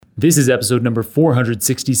This is episode number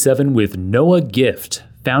 467 with Noah Gift,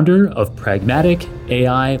 founder of Pragmatic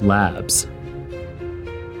AI Labs.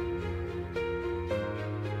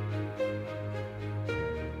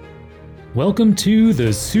 Welcome to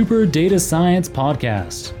the Super Data Science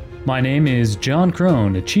Podcast. My name is John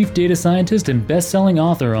Crone, a chief data scientist and best-selling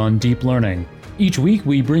author on deep learning. Each week,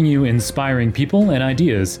 we bring you inspiring people and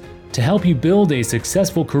ideas to help you build a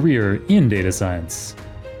successful career in data science.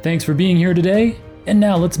 Thanks for being here today, and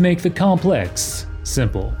now let's make the complex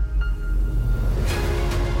simple.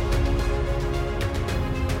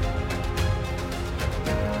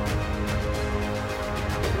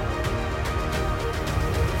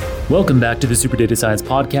 Welcome back to the Super Data Science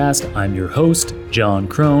Podcast. I'm your host, John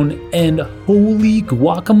Crone, and holy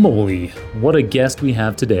guacamole, what a guest we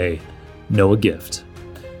have today, Noah Gift.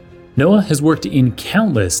 Noah has worked in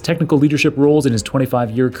countless technical leadership roles in his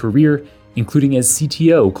 25-year career, including as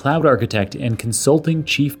CTO, cloud architect, and consulting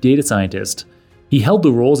chief data scientist. He held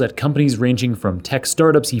the roles at companies ranging from tech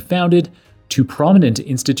startups he founded to prominent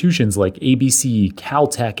institutions like ABC,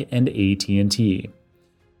 Caltech, and AT&T.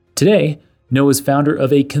 Today, Noah is founder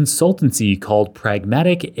of a consultancy called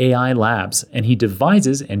Pragmatic AI Labs, and he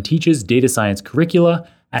devises and teaches data science curricula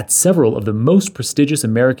at several of the most prestigious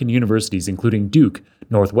American universities, including Duke,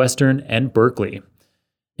 Northwestern, and Berkeley.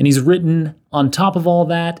 And he's written, on top of all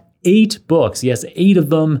that, 8 books, yes, 8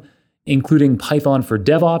 of them, including Python for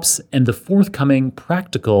DevOps and the forthcoming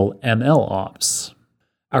Practical ML Ops.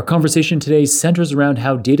 Our conversation today centers around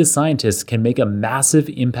how data scientists can make a massive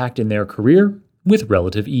impact in their career with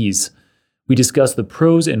relative ease. We discuss the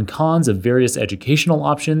pros and cons of various educational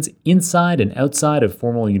options inside and outside of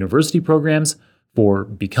formal university programs for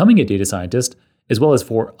becoming a data scientist, as well as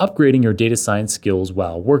for upgrading your data science skills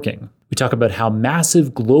while working. We talk about how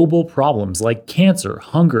massive global problems like cancer,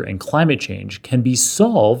 hunger, and climate change can be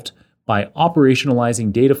solved by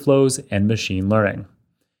operationalizing data flows and machine learning.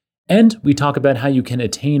 And we talk about how you can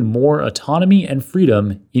attain more autonomy and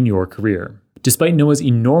freedom in your career. Despite Noah's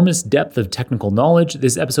enormous depth of technical knowledge,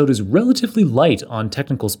 this episode is relatively light on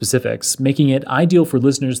technical specifics, making it ideal for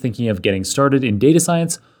listeners thinking of getting started in data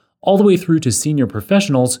science, all the way through to senior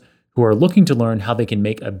professionals who are looking to learn how they can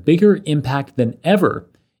make a bigger impact than ever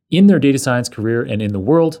in their data science career and in the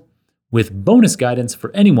world, with bonus guidance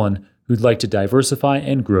for anyone who'd like to diversify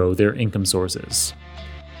and grow their income sources.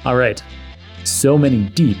 All right, so many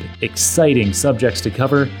deep, exciting subjects to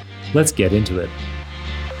cover. Let's get into it.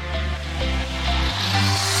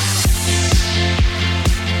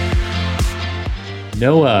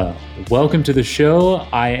 Noah, welcome to the show.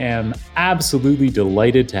 I am absolutely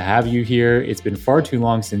delighted to have you here. It's been far too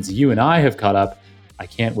long since you and I have caught up. I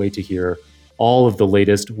can't wait to hear all of the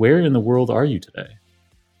latest. Where in the world are you today?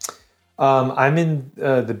 I'm in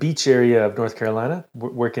the beach area of North Carolina,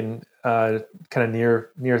 working kind of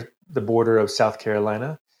near the border of South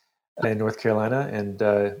Carolina and North Carolina, and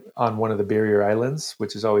on one of the barrier islands,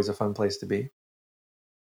 which is always a fun place to be.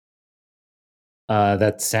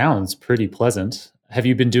 That sounds pretty pleasant. Have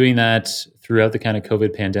you been doing that throughout the kind of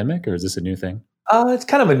COVID pandemic, or is this a new thing? It's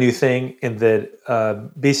kind of a new thing in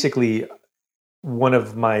that basically one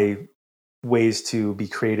of my ways to be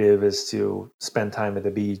creative is to spend time at the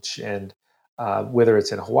beach. And whether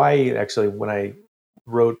it's in Hawaii, actually, when I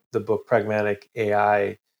wrote the book Pragmatic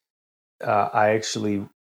AI, I actually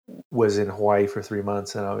was in Hawaii for 3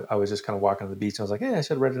 months, and I was just kind of walking on the beach. And I was like, hey, I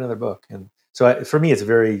should write another book. And so for me, it's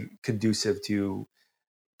very conducive to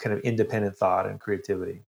kind of independent thought and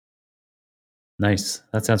creativity. Nice.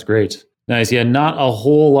 That sounds great. Nice. Yeah, not a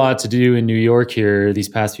whole lot to do in New York here these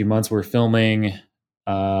past few months. We're filming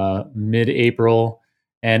mid-April,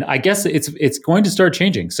 and I guess it's going to start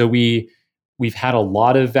changing. So we've had a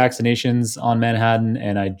lot of vaccinations on Manhattan,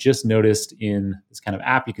 and I just noticed in this kind of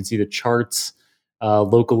app, you can see the charts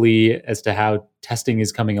locally as to how testing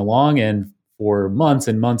is coming along. And for months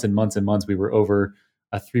and months and months and months, we were over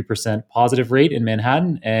a 3% positive rate in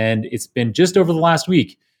Manhattan. And it's been just over the last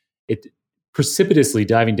week, it precipitously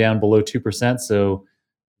diving down below 2%. So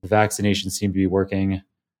the vaccinations seem to be working.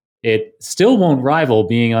 It still won't rival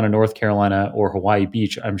being on a North Carolina or Hawaii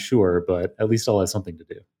beach, I'm sure, but at least I'll have something to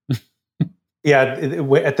do. Yeah,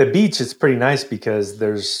 at the beach, it's pretty nice because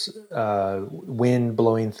there's wind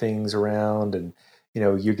blowing things around, and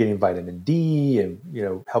you're getting vitamin D, and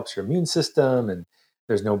helps your immune system, and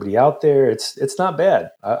there's nobody out there. It's not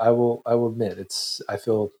bad. I will admit I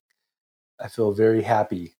feel very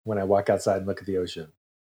happy when I walk outside and look at the ocean.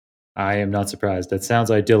 I am not surprised. That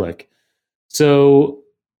sounds idyllic. So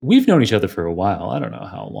we've known each other for a while. I don't know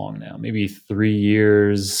how long now, maybe 3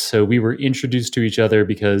 years. So we were introduced to each other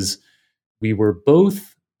because we were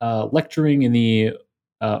both lecturing in the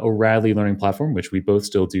O'Reilly Learning Platform, which we both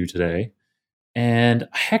still do today. And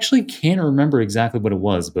I actually can't remember exactly what it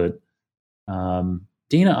was, but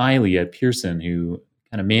Dana Eiley at Pearson, who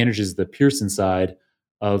kind of manages the Pearson side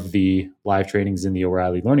of the live trainings in the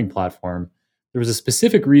O'Reilly Learning Platform, there was a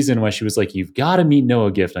specific reason why she was like, "You've got to meet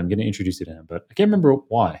Noah Gift. I'm going to introduce you to him," but I can't remember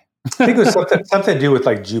why. I think it was something to do with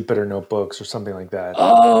like Jupyter notebooks or something like that.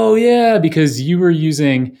 Oh yeah, because you were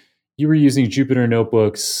using Jupyter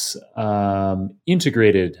notebooks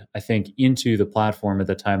integrated, I think, into the platform at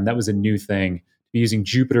the time. That was a new thing. Using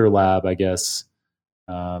Jupyter Lab, I guess.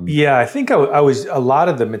 Yeah, I think I was a lot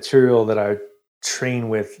of the material that I train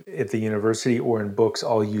with at the university or in books.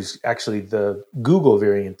 I'll use actually the Google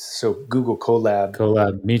variant, so Google Colab.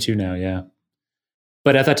 Colab, me too now, yeah.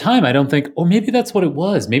 But at that time, I don't think. Oh, maybe that's what it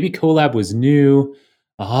was. Maybe Colab was new.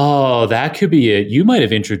 Oh, that could be it. You might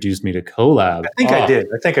have introduced me to Colab. I think I did.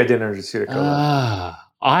 I think I did introduce you to Colab.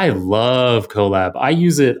 I love Colab. I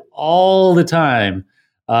use it all the time.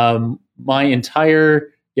 My entire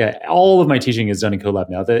all of my teaching is done in Colab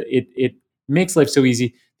now. That it makes life so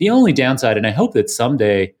easy. The only downside, and I hope that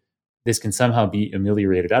someday this can somehow be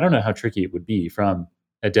ameliorated. I don't know how tricky it would be from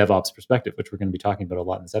a DevOps perspective, which we're going to be talking about a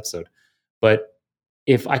lot in this episode. But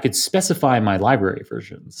if I could specify my library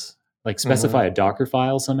versions, like specify a Docker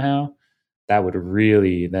file somehow, that would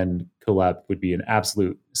really, then Colab would be an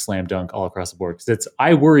absolute slam dunk all across the board. Because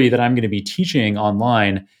I worry that I'm going to be teaching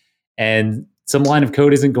online and some line of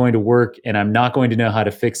code isn't going to work and I'm not going to know how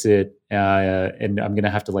to fix it. And I'm going to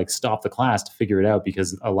have to like stop the class to figure it out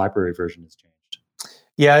because a library version has changed.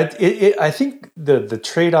 Yeah, I think the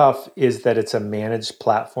trade-off is that it's a managed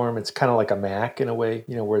platform. It's kind of like a Mac in a way,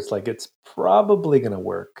 where it's like it's probably going to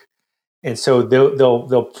work, and so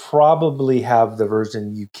they'll probably have the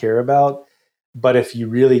version you care about. But if you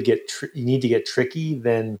really you need to get tricky,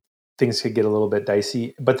 then things could get a little bit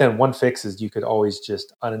dicey. But then one fix is you could always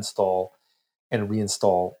just uninstall and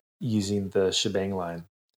reinstall using the shebang line.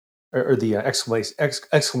 Or the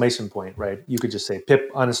exclamation point, right? You could just say pip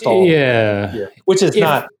uninstall. Yeah. Which is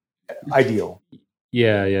not ideal.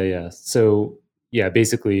 Yeah. So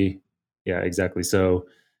basically, exactly. So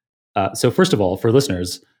first of all, for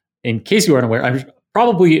listeners, in case you aren't aware,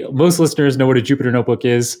 probably most listeners know what a Jupyter Notebook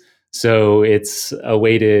is. So it's a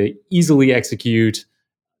way to easily execute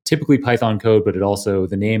typically Python code, but it also,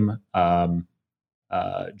 the name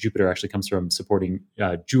Jupyter actually comes from supporting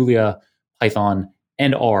Julia, Python,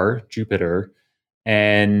 and R, Jupyter.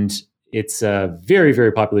 And it's a very,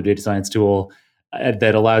 very popular data science tool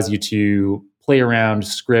that allows you to play around,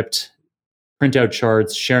 script, print out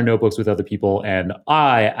charts, share notebooks with other people. And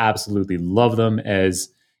I absolutely love them as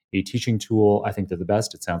a teaching tool. I think they're the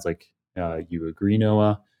best. It sounds like you agree,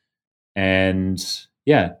 Noah. And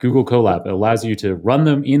Google Colab, it allows you to run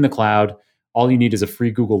them in the cloud. All you need is a free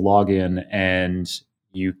Google login and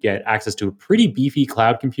you get access to a pretty beefy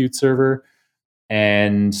cloud compute server.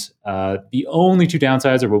 And the only two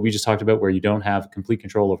downsides are what we just talked about, where you don't have complete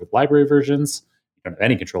control over the library versions. You don't have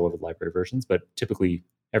any control over the library versions, but typically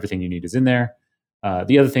everything you need is in there.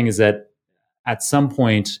 The other thing is that at some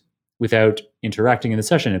point, without interacting in the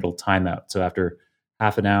session, it'll time out. So after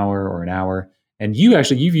half an hour or an hour, and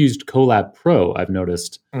you've used Colab Pro, I've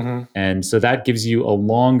noticed. Mm-hmm. And so that gives you a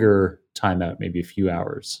longer timeout, maybe a few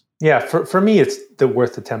hours. Yeah, for me, it's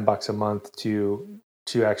worth the $10 a month to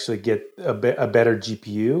actually get a better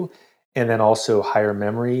GPU and then also higher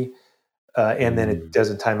memory. And then it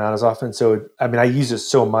doesn't time out as often. So, I use it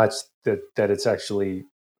so much that it's actually,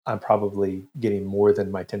 I'm probably getting more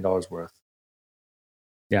than my $10 worth.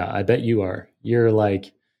 Yeah, I bet you are. You're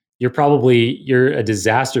a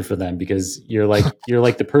disaster for them because you're like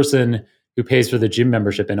the person who pays for the gym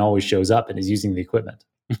membership and always shows up and is using the equipment.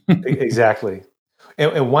 Exactly.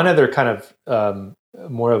 And one other kind of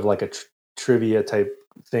more of like a trivia type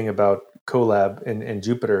thing about Colab and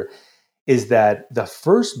Jupyter is that the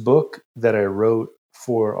first book that I wrote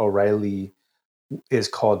for O'Reilly is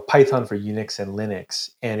called Python for Unix and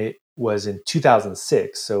Linux, and it was in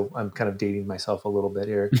 2006. So I'm kind of dating myself a little bit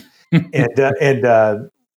here. and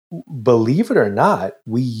believe it or not,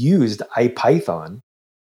 we used IPython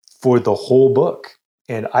for the whole book,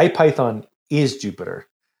 and IPython is Jupyter.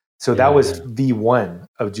 So that was V1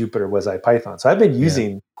 of Jupyter was IPython. So I've been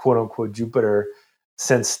using quote unquote Jupyter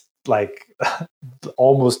since like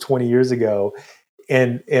almost 20 years ago.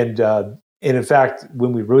 And in fact,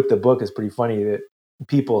 when we wrote the book, it's pretty funny that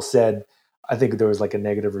people said, I think there was like a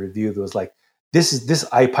negative review that was like, this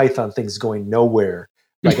IPython thing's going nowhere.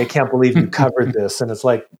 Like, I can't believe you covered this. And it's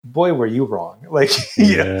like, boy, were you wrong. Like,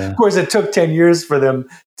 of course it took 10 years for them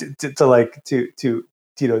to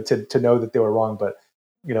know that they were wrong. But,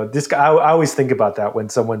 this guy, I always think about that when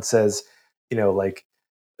someone says, like,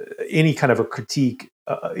 any kind of a critique,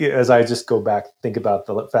 as I just go back, think about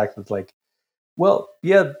the fact that like, well,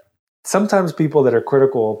 yeah, sometimes people that are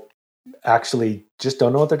critical actually just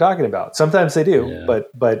don't know what they're talking about. Sometimes they do,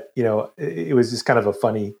 but it was just kind of a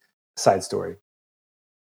funny side story.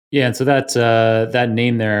 Yeah, and so that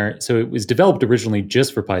name there, so it was developed originally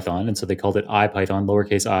just for Python, and so they called it IPython,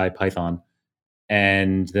 lowercase I Python.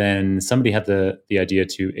 And then somebody had the idea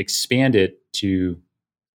to expand it to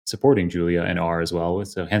supporting Julia and R as well,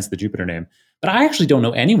 so hence the Jupyter name. But I actually don't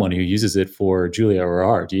know anyone who uses it for Julia or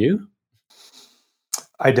R. Do you?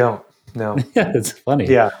 I don't. No. Yeah, it's funny.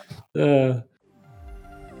 Yeah.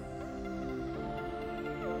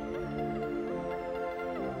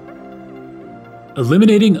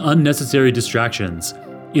 Eliminating unnecessary distractions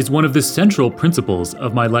is one of the central principles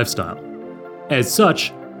of my lifestyle. As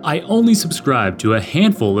such, I only subscribe to a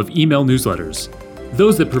handful of email newsletters,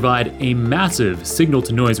 those that provide a massive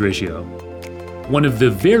signal-to-noise ratio. One of the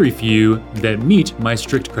very few that meet my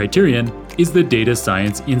strict criterion is the Data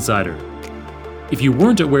Science Insider. If you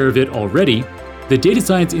weren't aware of it already, the Data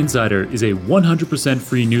Science Insider is a 100%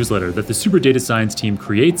 free newsletter that the Super Data Science team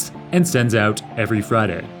creates and sends out every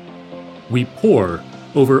Friday. We pore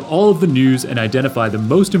over all of the news and identify the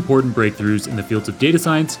most important breakthroughs in the fields of data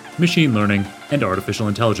science, machine learning, and artificial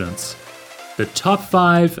intelligence. The top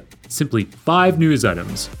 5, simply 5 news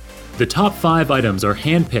items. The top 5 items are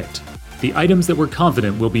handpicked, the items that we're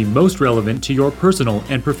confident will be most relevant to your personal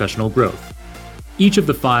and professional growth. Each of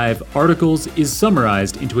the 5 articles is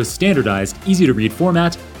summarized into a standardized, easy-to-read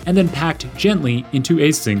format and then packed gently into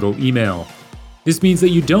a single email. This means that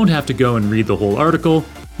you don't have to go and read the whole article.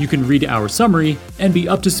 You can read our summary and be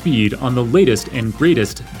up to speed on the latest and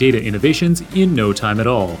greatest data innovations in no time at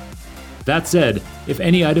all. That said, if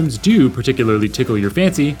any items do particularly tickle your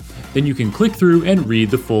fancy, then you can click through and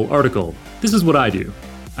read the full article. This is what I do.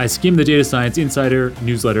 I skim the Data Science Insider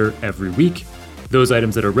newsletter every week. Those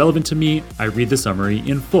items that are relevant to me, I read the summary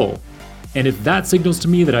in full. And if that signals to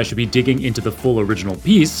me that I should be digging into the full original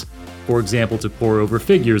piece, for example to pore over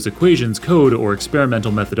figures, equations, code, or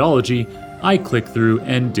experimental methodology, I click through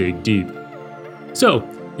and dig deep. So,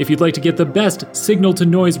 if you'd like to get the best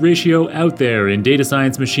signal-to-noise ratio out there in data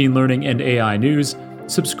science, machine learning, and AI news,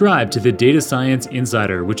 subscribe to the Data Science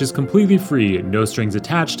Insider, which is completely free, no strings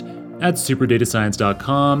attached, at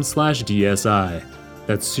superdatascience.com/DSI.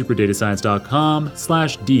 That's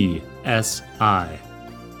superdatascience.com/DSI.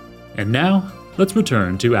 And now, let's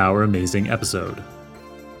return to our amazing episode.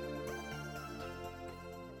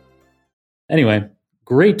 Anyway,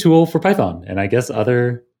 great tool for Python, and I guess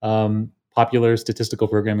other popular statistical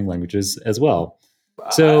programming languages as well.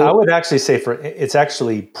 So I would actually say it's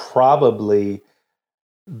actually probably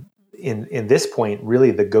in this point really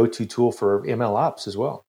the go-to tool for ML ops as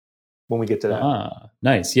well. When we get to that,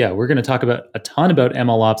 nice. Yeah, we're going to talk about a ton about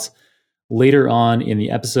ML ops later on in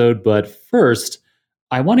the episode, but first,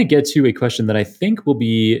 I want to get to a question that I think will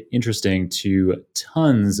be interesting to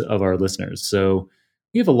tons of our listeners. So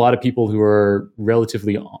we have a lot of people who are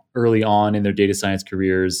relatively early on in their data science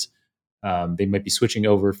careers. They might be switching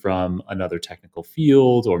over from another technical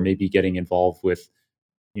field, or maybe getting involved with,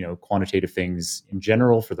 quantitative things in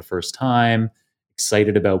general for the first time.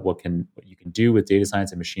 Excited about what you can do with data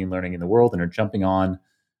science and machine learning in the world, and are jumping on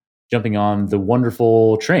the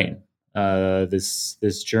wonderful train.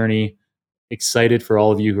 This journey. Excited for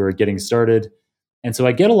all of you who are getting started, and so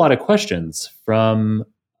I get a lot of questions from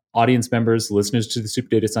audience members, listeners to the Super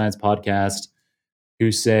Data Science podcast,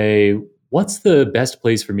 who say, what's the best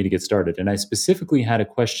place for me to get started? And I specifically had a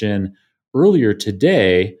question earlier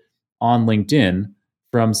today on LinkedIn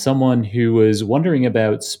from someone who was wondering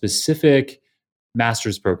about specific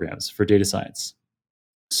master's programs for data science.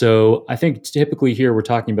 So I think typically here we're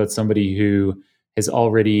talking about somebody who has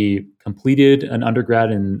already completed an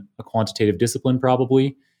undergrad in a quantitative discipline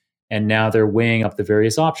probably, and now they're weighing up the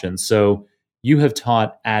various options. So you have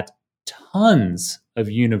taught at tons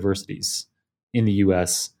of universities in the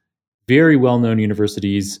US, very well-known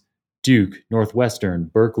universities, Duke,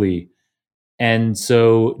 Northwestern, Berkeley. And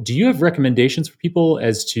so do you have recommendations for people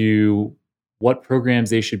as to what programs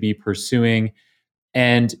they should be pursuing?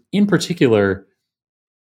 And in particular,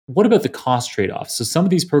 what about the cost trade-offs? So some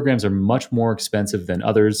of these programs are much more expensive than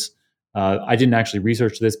others. I didn't actually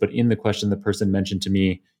research this, but in the question, the person mentioned to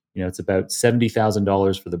me, it's about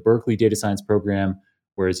 $70,000 for the Berkeley data science program,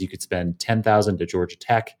 whereas you could spend $10,000 at Georgia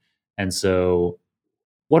Tech. And so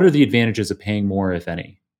what are the advantages of paying more, if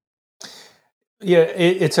any? Yeah,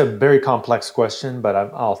 it's a very complex question, but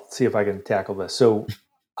I'll see if I can tackle this. So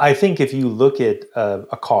I think if you look at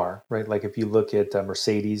a car, right, like if you look at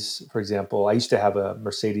Mercedes, for example, I used to have a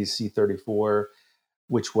Mercedes C34,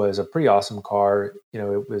 which was a pretty awesome car.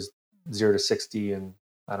 It was 0 to 60 in,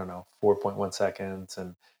 I don't know, 4.1 seconds,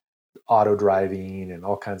 and auto driving and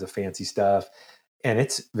all kinds of fancy stuff. And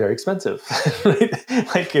it's very expensive,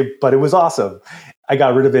 but it was awesome. I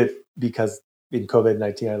got rid of it because in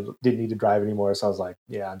COVID-19, I didn't need to drive anymore. So I was like,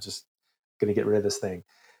 yeah, I'm just going to get rid of this thing.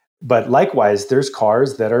 But likewise, there's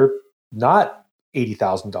cars that are not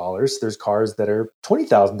 $80,000. There's cars that are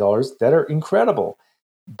 $20,000 that are incredible.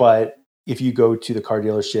 But if you go to the car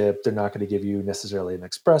dealership, they're not going to give you necessarily an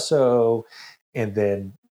espresso. And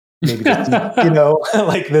then maybe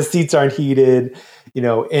like the seats aren't heated,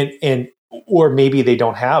 or maybe they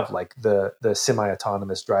don't have like the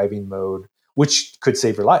semi-autonomous driving mode, which could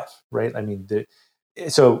save your life, right? I mean,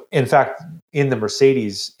 so in fact, in the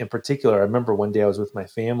Mercedes in particular, I remember one day I was with my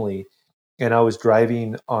family and I was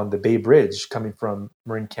driving on the Bay Bridge coming from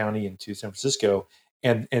Marin County into San Francisco,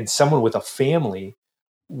 and someone with a family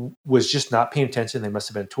was just not paying attention. They must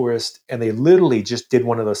have been tourists, and they literally just did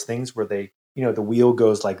one of those things where they, the wheel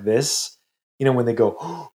goes like this, when they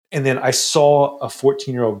go, and then I saw a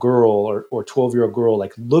 14-year-old girl or 12-year-old girl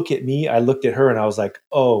like look at me. I looked at her and I was like,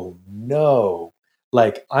 oh no,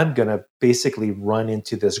 like I'm going to basically run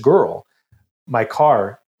into this girl. My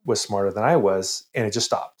car was smarter than I was, and it just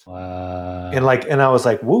stopped. Wow. And I was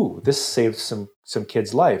like, woo, this saved some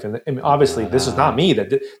kid's life. And obviously this is not me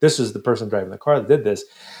this was the person driving the car that did this.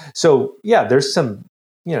 So yeah, there's some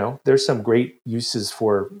great uses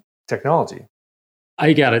for technology.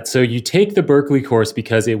 I got it. So you take the Berkeley course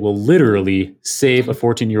because it will literally save a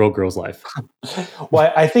 14-year-old girl's life.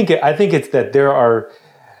 Well, I think it's that there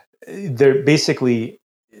basically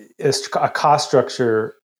is a cost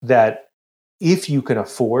structure that if you can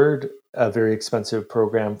afford a very expensive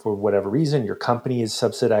program for whatever reason, your company is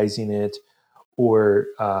subsidizing it, or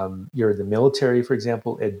you're in the military, for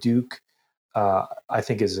example, at Duke, I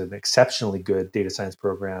think is an exceptionally good data science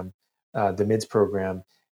program, the MIDS program.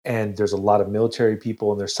 And there's a lot of military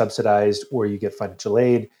people and they're subsidized, or you get financial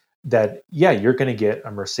aid, that, yeah, you're going to get a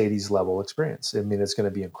Mercedes level experience. I mean, it's going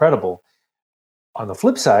to be incredible. On the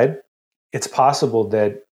flip side, it's possible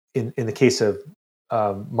that in the case of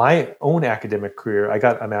my own academic career, I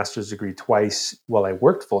got a master's degree twice while I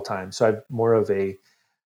worked full time. So I'm more of a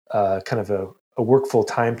kind of a work full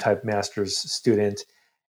time type master's student.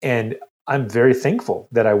 And I'm very thankful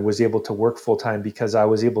that I was able to work full time because I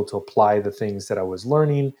was able to apply the things that I was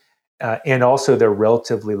learning. And also they're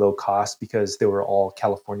relatively low cost because they were all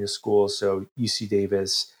California schools. So UC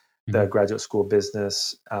Davis, the Graduate School of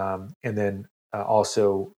Business, and then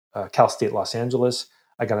also Cal State Los Angeles.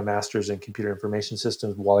 I got a master's in computer information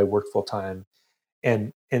systems while I worked full time.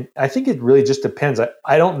 And I think it really just depends.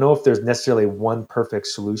 I don't know if there's necessarily one perfect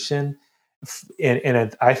solution.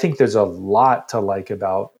 And I think there's a lot to like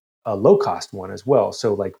about a low cost one as well.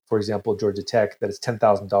 So like, for example, Georgia Tech, that is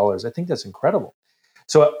 $10,000. I think that's incredible.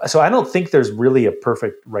 So I don't think there's really a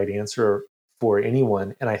perfect right answer for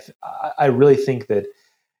anyone. And I really think that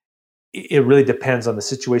it really depends on the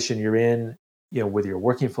situation you're in, whether you're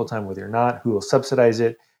working full time, whether you're not, who will subsidize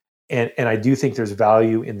it. And I do think there's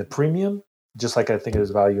value in the premium, just like I think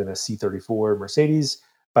there's value in a C34 Mercedes,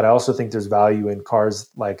 but I also think there's value in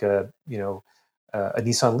cars like a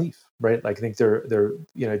Nissan Leaf, right? Like I think they're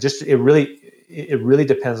it really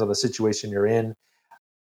depends on the situation you're in.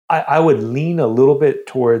 I would lean a little bit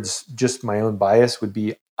towards, just my own bias would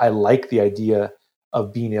be, I like the idea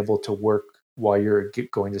of being able to work while you're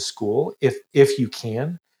going to school, if you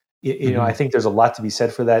can. I think there's a lot to be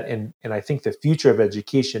said for that, and I think the future of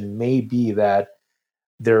education may be that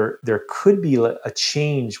there could be a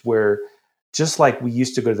change where, just like we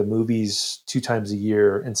used to go to the movies 2 times a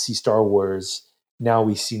year and see Star Wars, now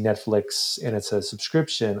we see Netflix and it's a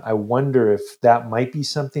subscription. I wonder if that might be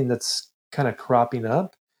something that's kind of cropping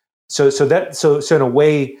up. So in a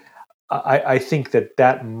way, I think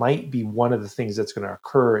that might be one of the things that's going to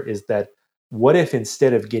occur, is that what if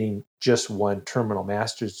instead of getting just one terminal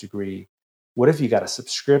master's degree, what if you got a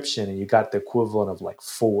subscription and you got the equivalent of like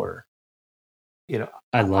 4?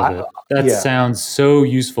 I love it. That sounds so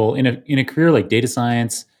useful in a career like data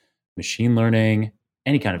science, machine learning,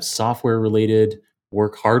 any kind of software related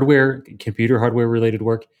work, hardware, computer hardware related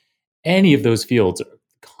work. Any of those fields are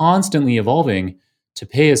constantly evolving. To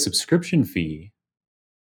pay a subscription fee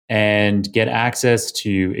and get access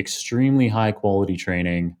to extremely high quality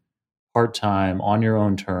training, part-time, on your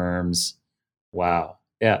own terms. Wow.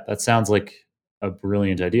 Yeah, that sounds like a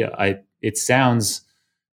brilliant idea. It sounds,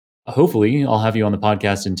 hopefully I'll have you on the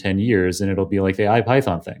podcast in 10 years and it'll be like the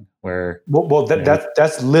IPython thing where...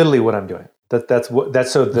 That's literally what I'm doing. So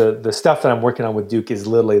the stuff that I'm working on with Duke is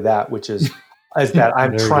literally that, which is that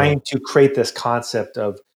I'm trying to create this concept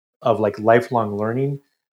of of like lifelong learning,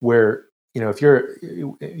 where if you're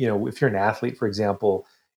an athlete, for example,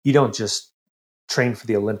 you don't just train for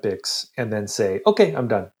the Olympics and then say, okay, I'm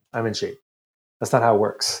done, I'm in shape. That's not how it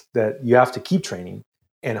works. That you have to keep training,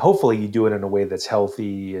 and hopefully you do it in a way that's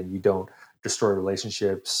healthy and you don't destroy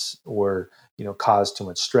relationships or cause too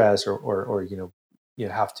much stress or you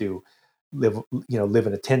have to live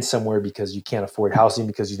in a tent somewhere because you can't afford housing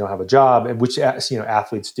because you don't have a job, and which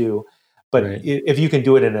athletes do. But Right. if you can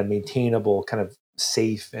do it in a maintainable, kind of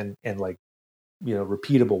safe and like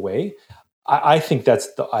repeatable way, I think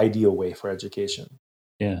that's the ideal way for education.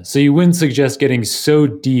 Yeah. So you wouldn't suggest getting so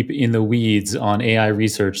deep in the weeds on AI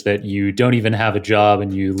research that you don't even have a job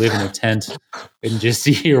and you live in a tent and just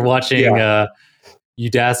you're watching Yeah.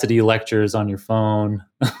 Udacity lectures on your phone.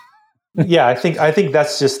 Yeah, I think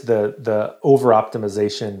that's just the over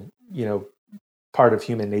optimization, part of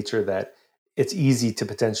human nature, that it's easy to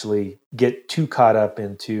potentially get too caught up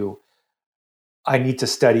into, I need to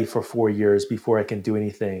study for 4 years before I can do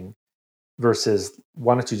anything, versus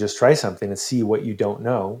why don't you just try something and see what you don't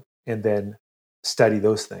know and then study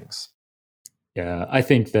those things. Yeah. I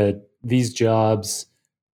think that these jobs,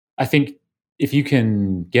 I think if you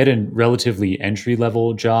can get a relatively entry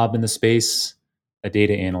level job in the space, a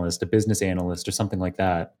data analyst, a business analyst, or something like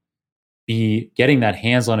that, be getting that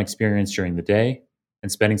hands on experience during the day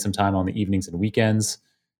and spending some time on the evenings and weekends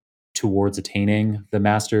towards attaining the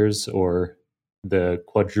masters or the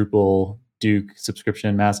quadruple Duke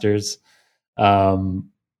subscription masters. Um,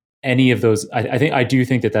 any of those, I do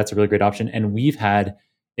think that that's a really great option. And we've had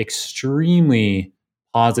extremely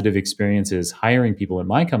positive experiences hiring people in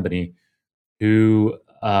my company who,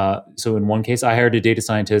 so in one case, I hired a data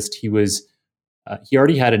scientist. He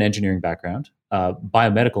already had an engineering background,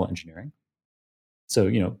 biomedical engineering.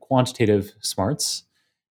 So, quantitative smarts,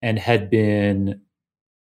 and had been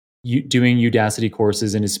doing Udacity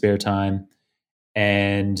courses in his spare time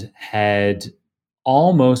and had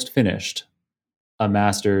almost finished a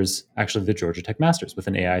master's, actually the Georgia Tech master's with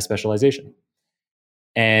an AI specialization.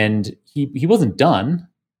 And he wasn't done,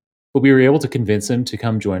 but we were able to convince him to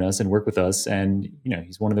come join us and work with us. And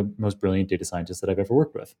he's one of the most brilliant data scientists that I've ever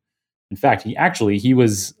worked with. In fact, he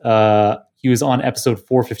was on episode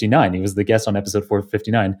 459. He was the guest on episode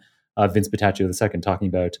 459. Vince Pataccio II talking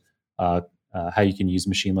about how you can use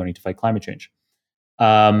machine learning to fight climate change.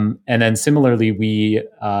 And then similarly, we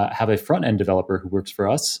have a front end developer who works for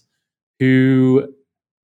us, who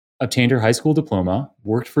obtained her high school diploma,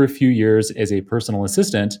 worked for a few years as a personal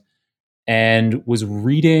assistant, and was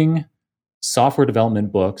reading software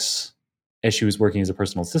development books as she was working as a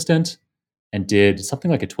personal assistant, and did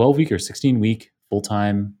something like a 12-week or 16-week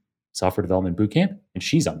full-time software development bootcamp. And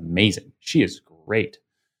she's amazing. She is great.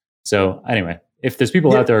 So anyway, if there's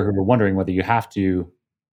people out there who are wondering whether you have to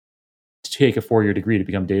take a 4-year degree to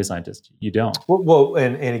become a data scientist, you don't. Well,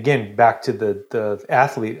 and again, back to the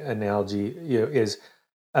athlete analogy, is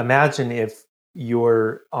imagine if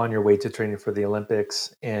you're on your way to training for the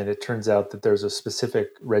Olympics and it turns out that there's a specific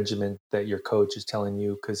regimen that your coach is telling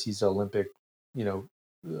you because he's an Olympic,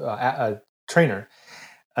 a trainer,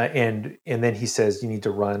 and then he says you need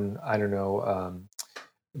to run, I don't know,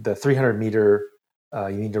 the 300 meter.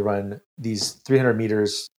 You need to run these 300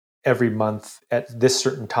 meters every month at this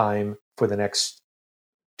certain time for the next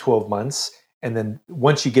 12 months, and then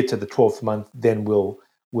once you get to the 12th month, then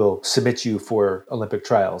we'll submit you for Olympic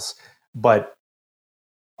trials. But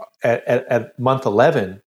at month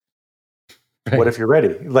 11, right, what if you're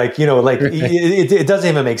ready? Like, right, it doesn't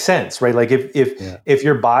even make sense, right? Like if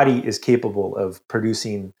your body is capable of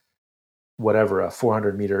producing whatever, a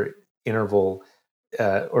 400 meter interval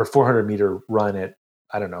or 400 meter run at,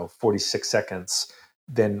 I don't know, 46 seconds,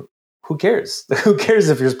 then who cares? Who cares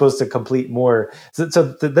if you're supposed to complete more? So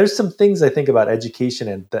there's some things I think about education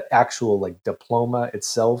and the actual like diploma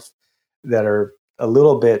itself that are a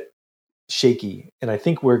little bit shaky. And I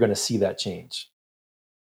think we're going to see that change.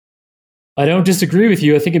 I don't disagree with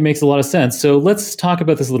you. I think it makes a lot of sense. So let's talk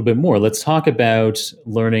about this a little bit more. Let's talk about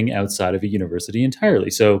learning outside of a university entirely.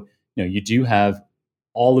 So, you do have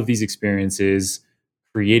all of these experiences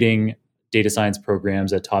creating data science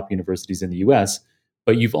programs at top universities in the US,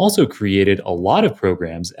 but you've also created a lot of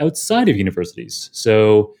programs outside of universities.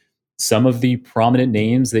 So some of the prominent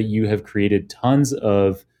names that you have created tons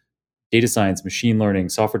of data science, machine learning,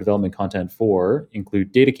 software development content for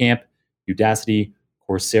include DataCamp, Udacity,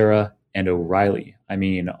 Coursera, and O'Reilly. I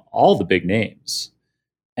mean, all the big names.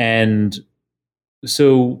 And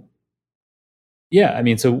so, yeah, I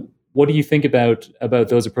mean, so what do you think about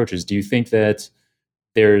those approaches? Do you think that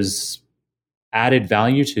there's added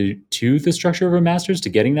value to the structure of a master's, to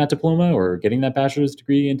getting that diploma or getting that bachelor's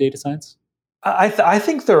degree in data science? I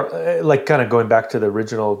think they're like kind of going back to the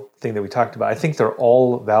original thing that we talked about. I think they're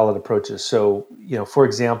all valid approaches. So, for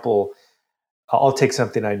example, I'll take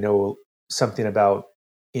something I know something about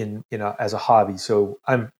as a hobby. So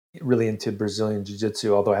I'm really into Brazilian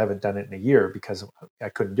Jiu-Jitsu, although I haven't done it in a year because I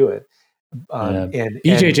couldn't do it. And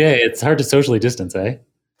BJJ, it's hard to socially distance, eh?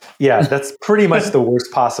 Yeah, that's pretty much the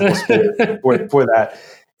worst possible sport for that.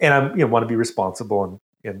 And I want to be responsible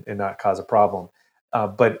and not cause a problem.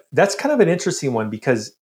 But that's kind of an interesting one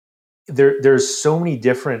because there's so many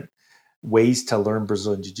different ways to learn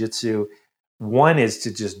Brazilian Jiu-Jitsu. One is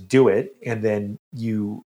to just do it, and then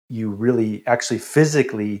you really actually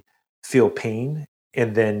physically feel pain,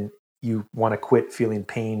 and then you want to quit feeling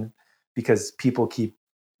pain because people keep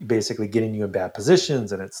basically getting you in bad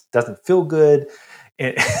positions, and it doesn't feel good,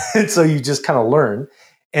 and so you just kind of learn,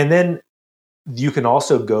 and then you can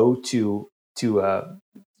also go to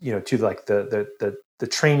like the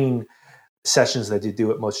training sessions that they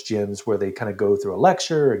do at most gyms where they kind of go through a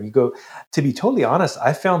lecture and you go. To be totally honest,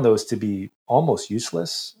 I found those to be almost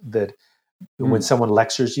useless. That when someone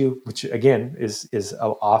lectures you, which again is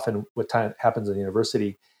often what happens in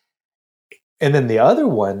university. And then the other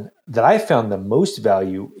one that I found the most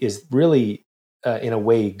value is really in a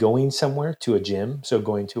way going somewhere to a gym. So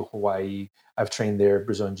going to Hawaii, I've trained there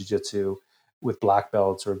Brazilian Jiu-Jitsu with black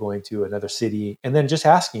belts, or going to another city and then just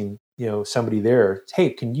asking somebody there,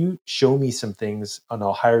 hey, can you show me some things and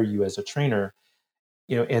I'll hire you as a trainer,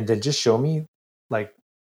 and then just show me like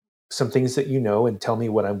some things that and tell me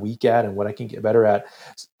what I'm weak at and what I can get better at.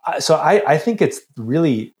 So I think it's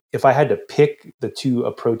really, if I had to pick the two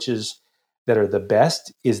approaches that are the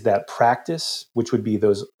best, is that practice, which would be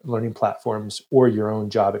those learning platforms, or your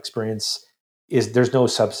own job experience. There's no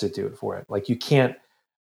substitute for it. Like you can't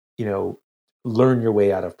learn your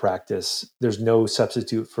way out of practice. There's no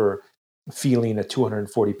substitute for feeling a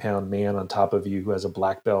 240-pound man on top of you who has a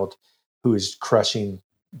black belt, who is crushing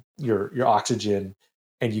your oxygen,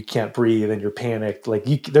 and you can't breathe and you're panicked. Like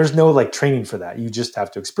there's no like training for that. You just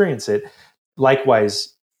have to experience it.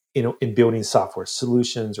 Likewise, in building software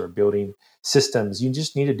solutions or building systems, you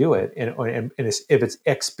just need to do it. And if it's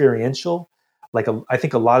experiential, I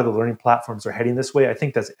think a lot of the learning platforms are heading this way. I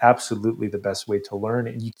think that's absolutely the best way to learn,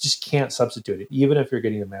 and you just can't substitute it. Even if you're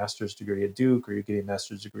getting a master's degree at Duke or you're getting a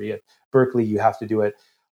master's degree at Berkeley, you have to do it.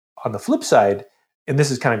 On the flip side, and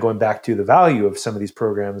this is kind of going back to the value of some of these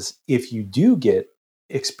programs, if you do get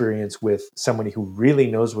experience with somebody who really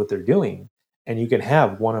knows what they're doing and you can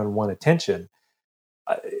have one-on-one attention,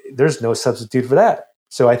 there's no substitute for that.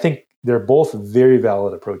 So I think they're both very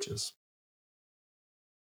valid approaches.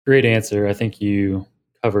 Great answer. I think you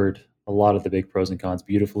covered a lot of the big pros and cons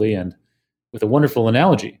beautifully and with a wonderful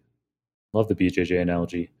analogy. Love the BJJ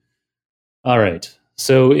analogy. All right.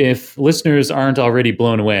 So if listeners aren't already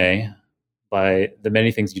blown away by the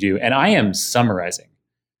many things you do, and I am summarizing,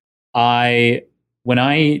 when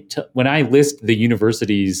I list the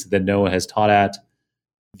universities that Noah has taught at,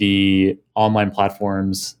 the online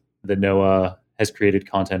platforms that Noah has created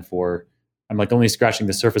content for, I'm like only scratching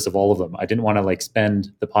the surface of all of them. I didn't want to like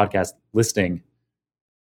spend the podcast listing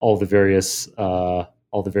all the various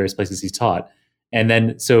places he's taught. And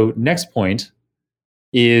then, so next point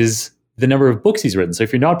is the number of books he's written. So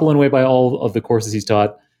if you're not blown away by all of the courses he's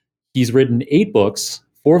taught, he's written 8 books,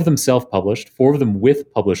 4 of them self-published, 4 of them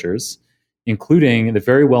with publishers, including the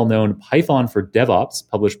very well-known Python for DevOps,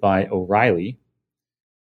 published by O'Reilly.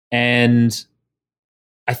 And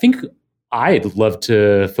I think I'd love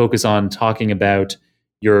to focus on talking about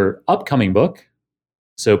your upcoming book.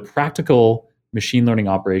 So Practical Machine Learning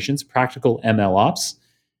Operations, Practical ML Ops.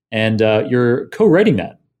 And you're co-writing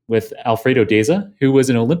that with Alfredo Deza, who was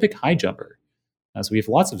an Olympic high jumper. So we have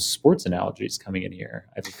lots of sports analogies coming in here,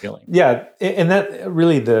 I have a feeling. Yeah, and that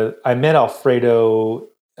really, I met Alfredo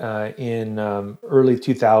in early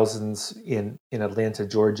 2000s in Atlanta,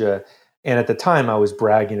 Georgia. And at the time I was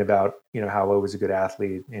bragging about, how I was a good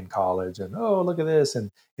athlete in college and, oh, look at this.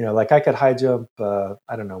 And, like I could high jump,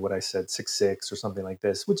 I don't know what I said, 6'6" or something like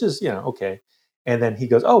this, which is, okay. And then he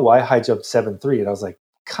goes, oh, well, I high jumped 7'3". And I was like,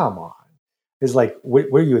 come on. He's like,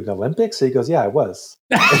 were you in the Olympics? So he goes, yeah, I was.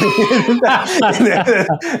 and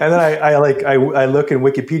then I look in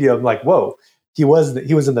Wikipedia. I'm like, whoa, he was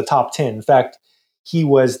in the top 10. In fact, he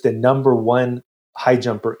was the number 1 high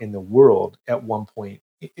jumper in the world at one point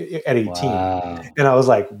at 18. Wow. And I was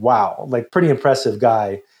like, wow, like pretty impressive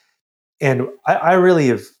guy. And I really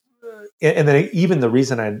have, and then even the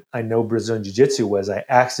reason I know Brazilian Jiu-Jitsu was I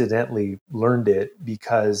accidentally learned it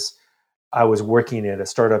because I was working at a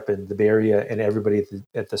startup in the Bay Area, and everybody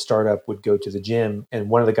at the startup would go to the gym. And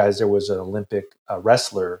one of the guys there was an Olympic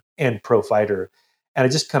wrestler and pro fighter. And I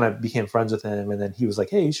just kind of became friends with him. And then he was like,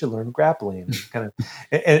 "Hey, you should learn grappling."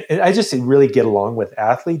 And I just really get along with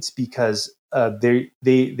athletes because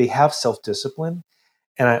they have self-discipline.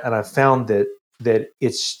 And I found that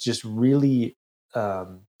it's just really,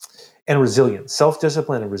 and resilience,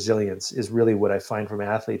 self-discipline and resilience is really what I find from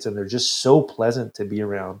athletes. And they're just so pleasant to be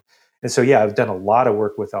around. And so, yeah, I've done a lot of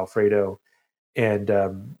work with Alfredo, and,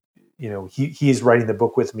 he's writing the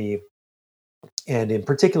book with me. And in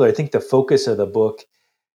particular, I think the focus of the book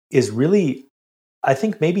is really, I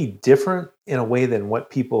think, maybe different in a way than what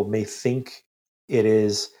people may think it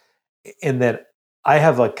is, in that I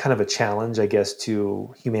have a kind of a challenge, I guess,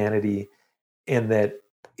 to humanity, in that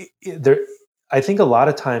there, I think a lot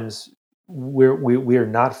of times we are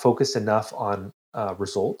not focused enough on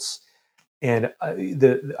results. And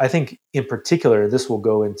I think in particular, this will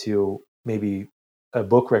go into maybe a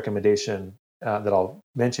book recommendation that I'll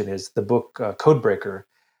mention, is the book Codebreaker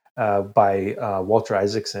by Walter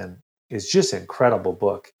Isaacson. Is just an incredible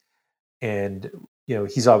book. And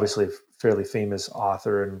he's obviously a fairly famous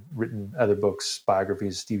author and written other books,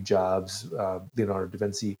 biographies, Steve Jobs, Leonardo da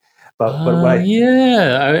Vinci. But what I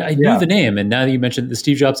knew the name, and now that you mentioned the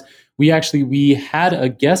Steve Jobs, we had a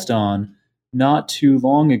guest on not too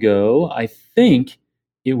long ago. I think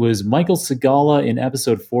it was Michael Segala in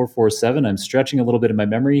episode 447. I'm stretching a little bit in my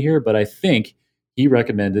memory here, but I think he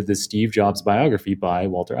recommended the Steve Jobs biography by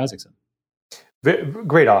Walter Isaacson.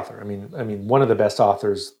 Great author. I mean, one of the best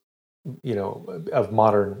authors, of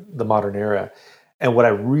the modern era. And what I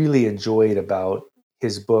really enjoyed about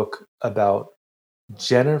his book about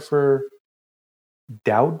Jennifer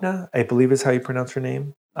Doudna, I believe is how you pronounce her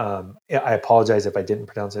name. I apologize if I didn't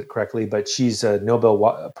pronounce it correctly, but she's a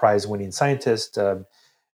Nobel Prize winning scientist.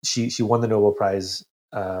 She won the Nobel Prize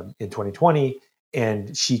in 2020,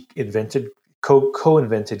 and she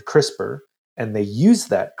co-invented CRISPR, and they used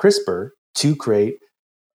that CRISPR to create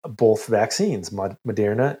both vaccines,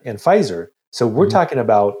 Moderna and Pfizer. So we're talking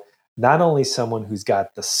about not only someone who's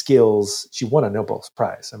got the skills. She won a Nobel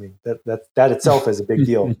Prize. I mean, that itself is a big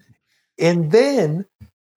deal. And then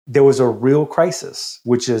there was a real crisis,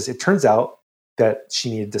 which is, it turns out that she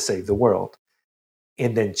needed to save the world.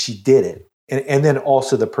 And then she did it. And then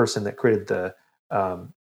also the person that created the,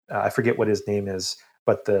 I forget what his name is,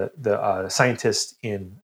 but the scientist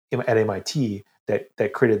at MIT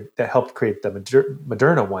that helped create the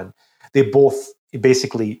Moderna one, they both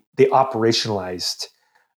basically, they operationalized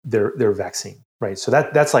their vaccine, right? So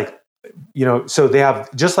that's like, so they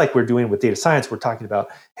have, just like we're doing with data science, we're talking about,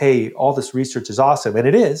 hey, all this research is awesome, and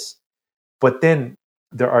it is, but then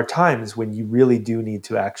there are times when you really do need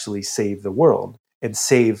to actually save the world and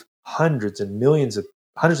save hundreds of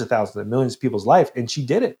thousands and millions of people's life. And she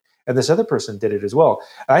did it. And this other person did it as well.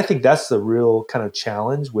 And I think that's the real kind of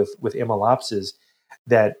challenge with MLOps, is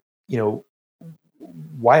that,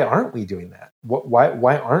 why aren't we doing that?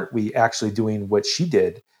 Why aren't we actually doing what she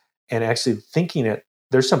did, and actually thinking it?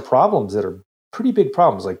 There's some problems that are pretty big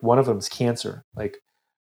problems. Like, one of them is cancer. Like,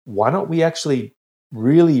 why don't we actually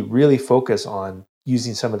really, really focus on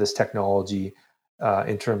using some of this technology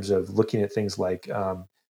in terms of looking at things like,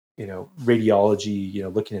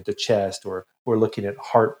 radiology, looking at the chest, or looking at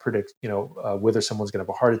heart predict, whether someone's going to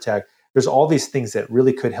have a heart attack. There's all these things that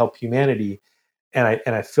really could help humanity. And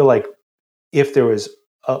I feel like if there was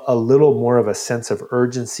a little more of a sense of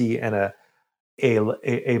urgency and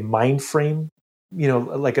a mind frame,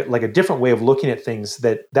 like a different way of looking at things,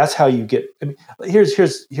 that's how you get. I mean,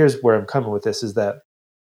 here's where I'm coming with this, is that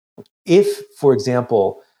if, for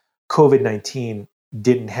example, COVID-19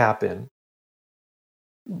 didn't happen,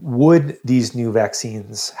 would these new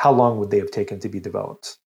vaccines, how long would they have taken to be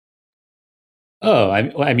developed? Oh,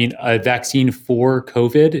 I mean, a vaccine for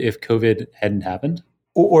COVID, if COVID hadn't happened?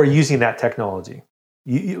 Or using that technology,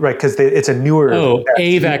 right? Because it's a newer vaccine.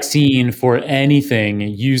 A vaccine for anything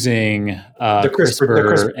using the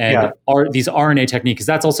CRISPR and these RNA techniques.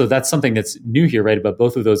 Because that's something that's new here, right? About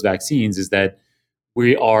both of those vaccines, is that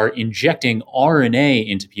we are injecting RNA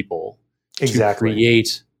into people to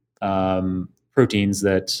create proteins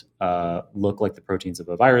that look like the proteins of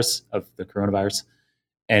a virus, of the coronavirus.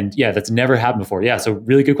 And yeah, that's never happened before. Yeah, so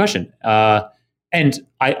really good question. And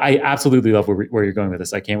I absolutely love where you're going with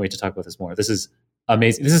this. I can't wait to talk about this more. This is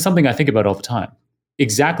amazing. This is something I think about all the time.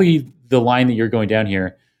 Exactly the line that you're going down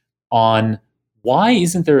here on, why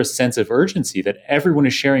isn't there a sense of urgency that everyone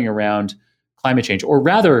is sharing around climate change? Or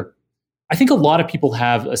rather, I think a lot of people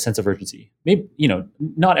have a sense of urgency. Maybe,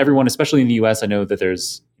 not everyone, especially in the US. I know that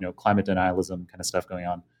there's, climate denialism kind of stuff going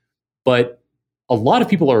on. But a lot of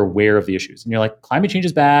people are aware of the issues. And you're like, climate change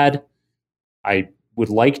is bad. I would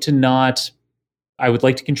like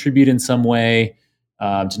to contribute in some way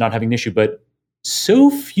to not having an issue. But so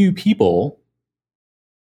few people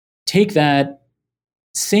take that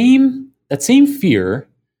same fear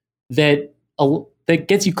that that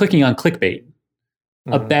gets you clicking on clickbait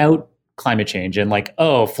about climate change and like,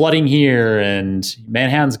 oh, flooding here and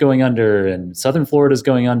Manhattan's going under and Southern Florida's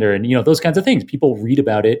going under and, those kinds of things. People read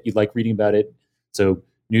about it. You like reading about it. So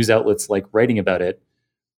news outlets like writing about it.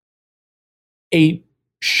 A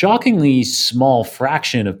shockingly small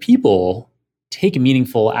fraction of people take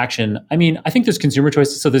meaningful action. I mean, I think there's consumer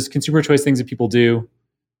choices. So there's consumer choice things that people do.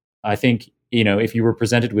 I think, if you were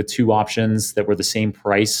presented with two options that were the same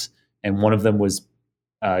price and one of them was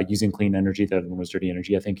using clean energy, the other one was dirty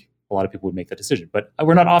energy, I think a lot of people would make that decision. But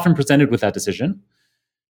we're not often presented with that decision.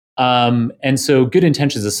 And so good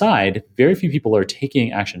intentions aside, very few people are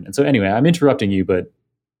taking action. And so anyway, I'm interrupting you, but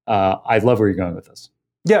I love where you're going with this.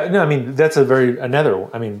 Yeah, no, I mean, that's another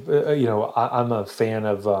one. I mean, I'm a fan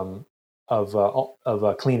of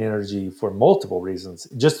clean energy for multiple reasons.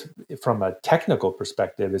 Just from a technical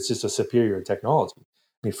perspective, it's just a superior technology.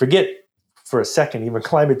 I mean, forget for a second even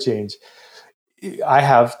climate change. I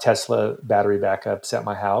have Tesla battery backups at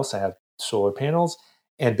my house. I have solar panels,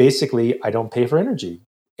 and basically, I don't pay for energy.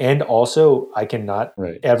 And also, I cannot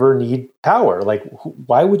ever need power. Like,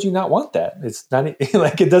 why would you not want that? It's not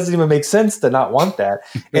like it doesn't even make sense to not want that.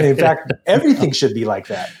 And in fact, everything should be like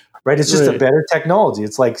that, right? It's just a better technology.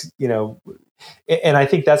 It's like, and I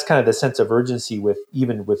think that's kind of the sense of urgency if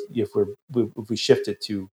we shift it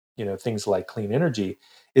to things like clean energy,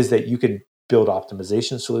 is that you can build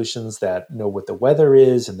optimization solutions that know what the weather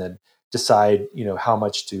is, and then decide how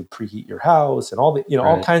much to preheat your house, and all the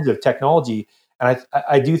all kinds of technology. And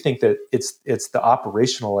I do think that it's the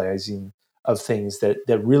operationalizing of things that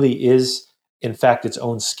really is, in fact, its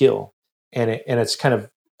own skill. And it's kind of,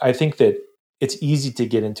 I think that it's easy to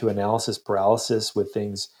get into analysis paralysis with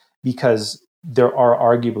things because there are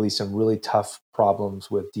arguably some really tough problems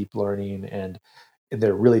with deep learning, and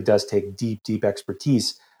there really does take deep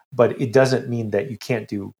expertise. But it doesn't mean that you can't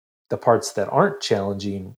do the parts that aren't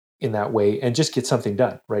challenging in that way and just get something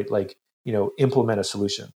done, right? Like, implement a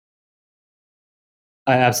solution.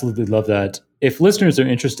 I absolutely love that. If listeners are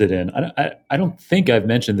interested in, I don't think I've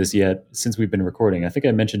mentioned this yet since we've been recording. I think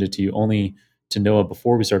I mentioned it to you only to Noah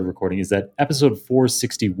before we started recording, is that episode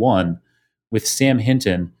 461 with Sam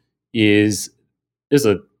Hinton there's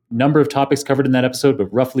a number of topics covered in that episode,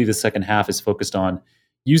 but roughly the second half is focused on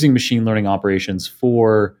using machine learning operations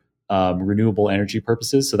for renewable energy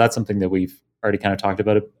purposes. So that's something that we've already kind of talked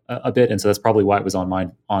about a bit. And so that's probably why it was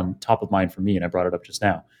on top of mind for me. And I brought it up just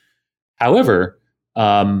now. However,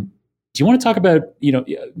 do you want to talk about,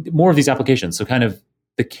 more of these applications? So kind of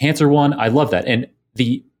the cancer one, I love that. And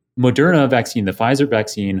the Moderna vaccine, the Pfizer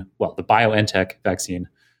vaccine, well, the BioNTech vaccine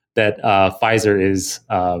that Pfizer is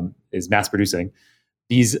mass producing,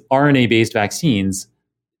 these RNA-based vaccines,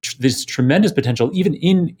 there's tremendous potential even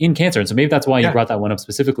in cancer. And so maybe that's why you brought that one up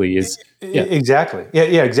specifically Exactly.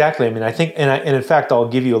 Yeah, exactly. I mean, I think, and in fact, I'll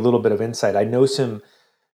give you a little bit of insight. I know some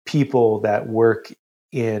people that work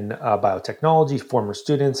in biotechnology, former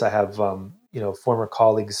students. I have, former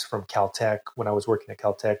colleagues from Caltech when I was working at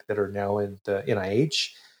Caltech that are now in the NIH.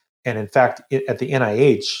 And in fact, at the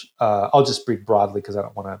NIH, I'll just speak broadly because I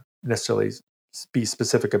don't want to necessarily be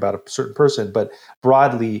specific about a certain person, but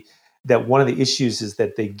broadly, that one of the issues is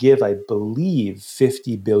that they give, I believe,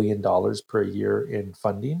 $50 billion per year in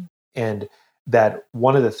funding. And that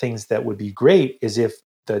one of the things that would be great is if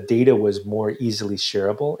the data was more easily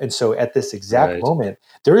shareable. And so at this exact moment,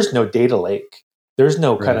 there is no data lake. There's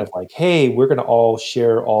no kind of like, hey, we're going to all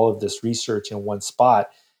share all of this research in one spot.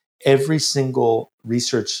 Every single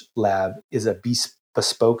research lab is a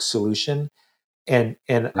bespoke solution. And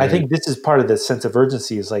I think this is part of the sense of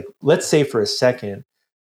urgency is like, let's say for a second,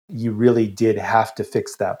 you really did have to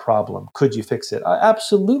fix that problem. Could you fix it?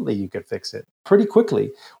 Absolutely, you could fix it pretty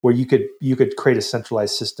quickly, where you could create a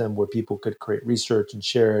centralized system where people could create research and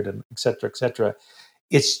share it, and et cetera, et cetera.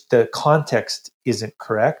 It's the context isn't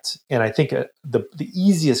correct. And I think the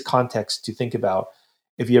easiest context to think about,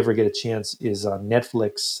 if you ever get a chance, is on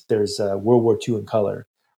Netflix. There's World War II in color,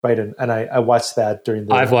 right? And I watched that during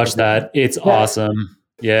the... I've watched that. It's awesome.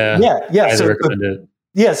 Yeah. I so recommend it.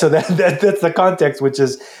 Yeah, so that's the context, which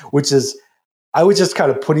is I was just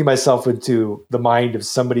kind of putting myself into the mind of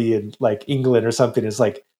somebody in like England or something. It's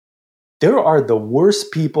like, there are the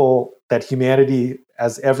worst people that humanity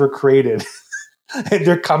has ever created, and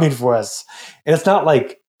they're coming for us. And it's not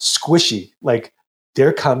like squishy, like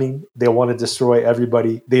they're coming, they want to destroy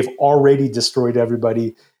everybody. They've already destroyed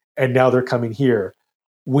everybody, and now they're coming here.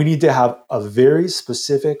 We need to have a very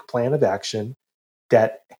specific plan of action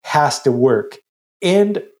that has to work.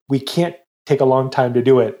 And we can't take a long time to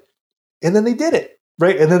do it. And then they did it,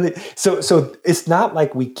 right? And then so it's not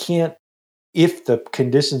like we can't, if the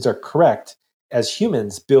conditions are correct, as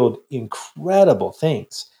humans, build incredible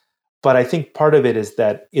things. But I think part of it is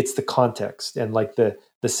that it's the context and like the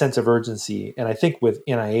sense of urgency. And I think with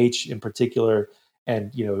NIH in particular,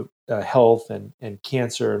 and health and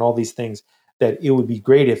cancer and all these things, that it would be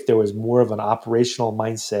great if there was more of an operational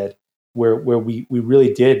mindset where we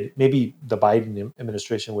really did, maybe the Biden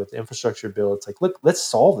administration with the infrastructure bill. It's like, look, let's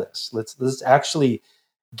solve this. Let's actually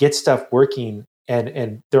get stuff working.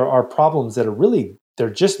 And there are problems that are really, they're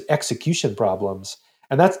just execution problems.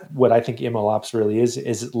 And that's what I think MLOps really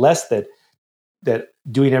is less that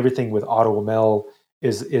doing everything with AutoML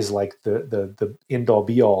is like the end all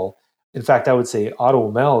be all. In fact, I would say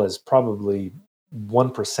AutoML is probably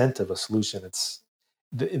 1% of a solution. It's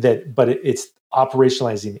it's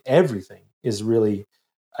operationalizing everything is really,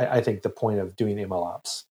 I think, the point of doing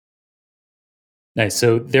MLOps. Nice.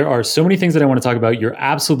 So there are so many things that I want to talk about. You're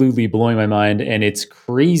absolutely blowing my mind, and it's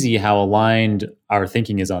crazy how aligned our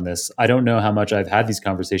thinking is on this. I don't know how much I've had these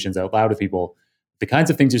conversations out loud with people. The kinds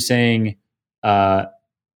of things you're saying are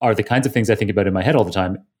the kinds of things I think about in my head all the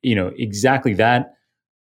time. Exactly that.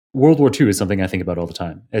 World War II is something I think about all the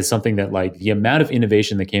time as something that, like, the amount of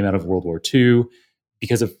innovation that came out of World War II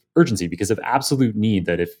because of urgency, because of absolute need,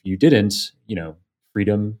 that if you didn't,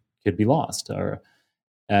 freedom could be lost.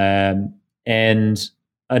 And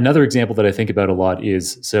another example that I think about a lot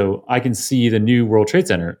is, so I can see the new World Trade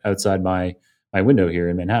Center outside my window here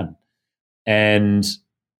in Manhattan. And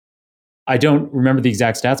I don't remember the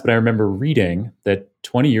exact stats, but I remember reading that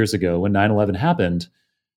 20 years ago when 9/11 happened,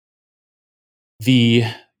 the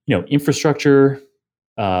infrastructure,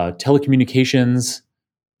 telecommunications,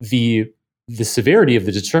 the severity of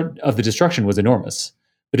the destruction was enormous.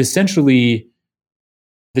 But essentially,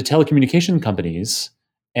 the telecommunication companies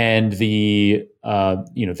and the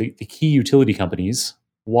key utility companies,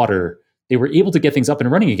 water, they were able to get things up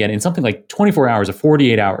and running again in something like 24 hours or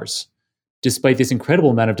 48 hours, despite this incredible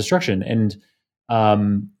amount of destruction. And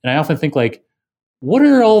I often think, like, what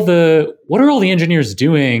are all the engineers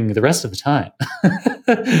doing the rest of the time?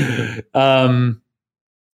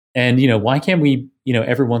 And why can't we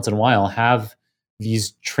every once in a while have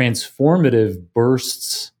these transformative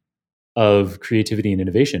bursts of creativity and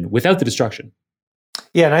innovation without the destruction?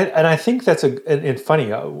 Yeah, and I think that's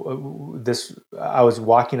funny. I was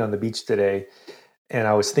walking on the beach today, and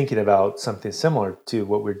I was thinking about something similar to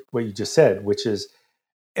what you just said, which is,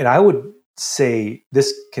 and I would say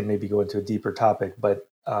this can maybe go into a deeper topic, but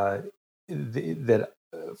that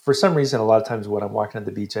for some reason, a lot of times when I'm walking on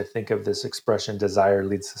the beach, I think of this expression: "Desire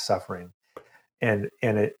leads to suffering," and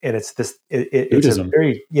it's this. It's a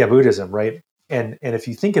very Buddhism, right? And if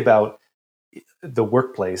you think about the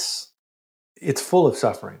workplace, it's full of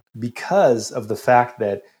suffering because of the fact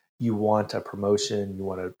that you want a promotion, you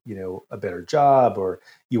want a better job, or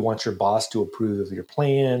you want your boss to approve of your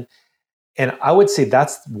plan. And I would say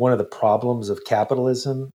that's one of the problems of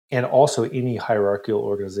capitalism and also any hierarchical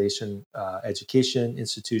organization, education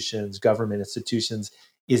institutions, government institutions,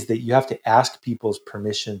 is that you have to ask people's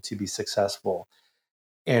permission to be successful.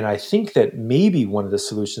 And I think that maybe one of the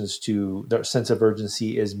solutions to the sense of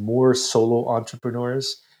urgency is more solo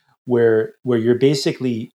entrepreneurs, where you're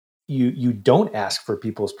basically you don't ask for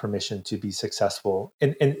people's permission to be successful.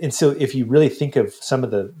 And so if you really think of some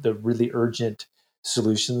of the really urgent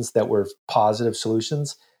solutions that were positive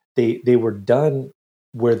solutions, they were done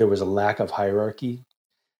where there was a lack of hierarchy.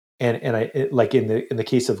 Like in the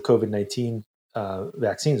case of COVID-19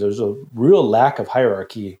 vaccines, there's a real lack of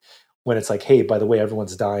hierarchy when it's like, hey, by the way,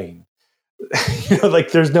 everyone's dying.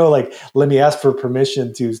 Like there's no like, let me ask for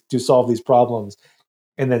permission to solve these problems.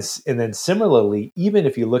 And then similarly, even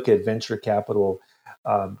if you look at venture capital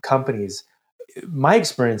companies, my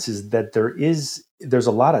experience is that there's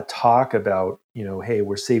a lot of talk about, hey,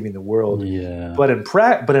 we're saving the world. Yeah. But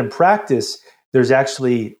in practice, there's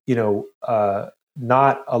actually,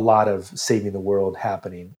 not a lot of saving the world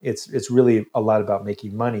happening. It's really a lot about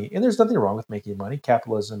making money. And there's nothing wrong with making money,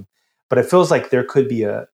 capitalism. But it feels like there could be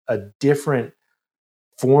a different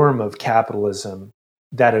form of capitalism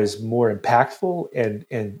that is more impactful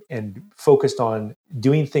and focused on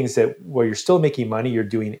doing things where you're still making money, you're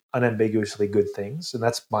doing unambiguously good things. And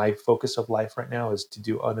that's my focus of life right now, is to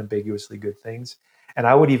do unambiguously good things. And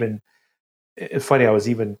it's funny, I was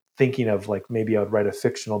even thinking of like, maybe I would write a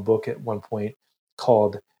fictional book at one point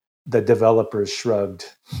called The Developers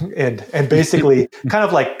Shrugged. and basically kind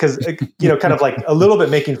of like, because, kind of like a little bit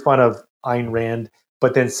making fun of Ayn Rand,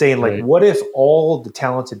 but then saying like, Right. What if all the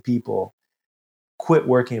talented people quit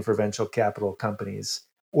working for venture capital companies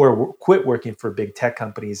or quit working for big tech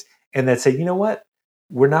companies, and then say, you know what,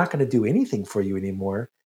 we're not going to do anything for you anymore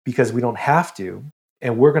because we don't have to.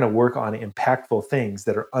 And we're going to work on impactful things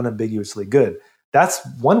that are unambiguously good. That's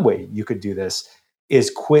one way you could do this, is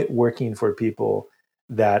quit working for people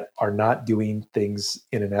that are not doing things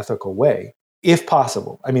in an ethical way, if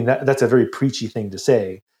possible. I mean, that's a very preachy thing to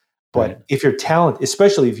say, but Right. if you're talented,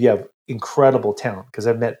 especially if you have incredible talent, because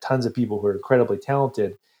I've met tons of people who are incredibly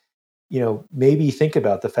talented, maybe think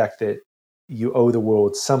about the fact that you owe the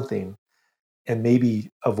world something, and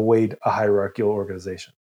maybe avoid a hierarchical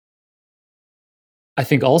organization. I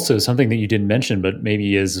think also something that you didn't mention, but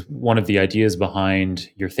maybe is one of the ideas behind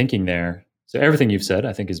your thinking there. So everything you've said,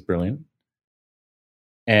 I think, is brilliant.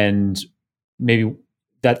 And maybe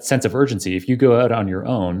that sense of urgency, if you go out on your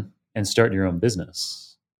own and start your own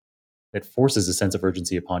business, it forces a sense of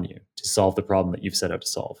urgency upon you to solve the problem that you've set out to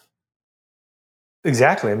solve.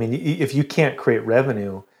 Exactly. I mean, if you can't create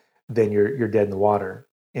revenue, then you're dead in the water.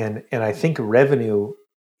 And I think revenue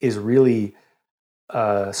is really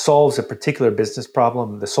solves a particular business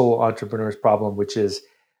problem, the solo entrepreneur's problem, which is,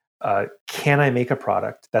 can I make a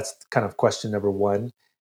product? That's kind of question number one.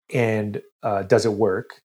 And does it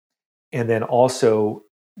work? And then also,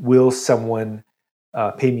 will someone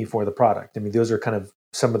pay me for the product? I mean, those are kind of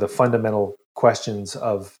some of the fundamental questions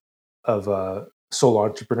of solo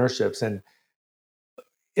entrepreneurships. And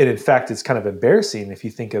in fact, it's kind of embarrassing if you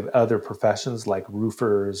think of other professions like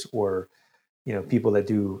roofers or people that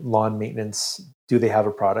do lawn maintenance. Do they have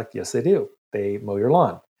a product? Yes, they do. They mow your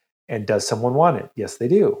lawn. And does someone want it? Yes, they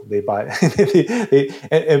do. They buy.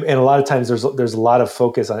 And a lot of times there's a lot of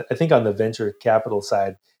focus on, I think, on the venture capital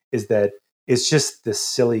side, is that it's just this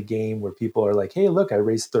silly game where people are like, "Hey, look, I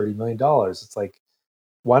raised $30 million." It's like,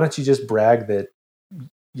 why don't you just brag that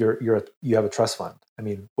you have a trust fund? I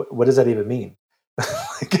mean, what does that even mean?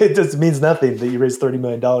 It just means nothing that you raised $30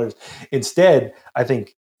 million. Instead, I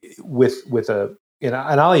think with a and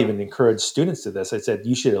I'll even encourage students to this. I said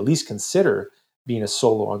you should at least consider being a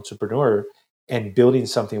solo entrepreneur and building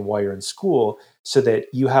something while you're in school, so that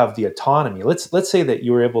you have the autonomy. Let's say that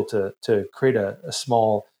you were able to create a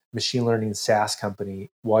small machine learning SaaS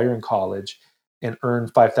company while you're in college and earn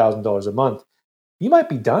 $5,000 a month. You might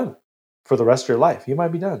be done for the rest of your life. You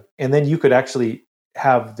might be done, and then you could actually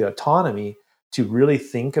have the autonomy to really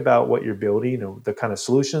think about what you're building, the kind of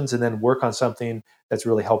solutions, and then work on something that's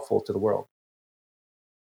really helpful to the world.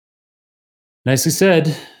 Nicely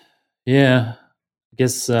said. Yeah. I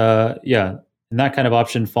guess, yeah. And that kind of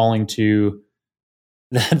option falling to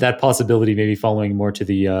that possibility, maybe following more to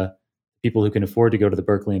the people who can afford to go to the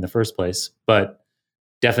Berkeley in the first place, but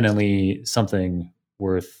definitely something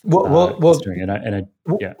worth Well, considering.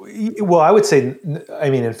 Yeah. well, I would say, I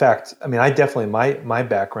mean, in fact, I mean, I definitely, my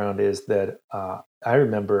background is that I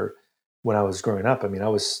remember when I was growing up. I mean,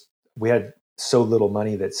 we had so little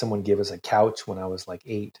money that someone gave us a couch when I was like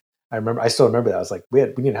 8. I still remember that. I was like, we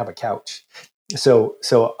didn't have a couch. So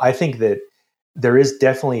I think that there is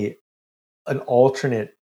definitely an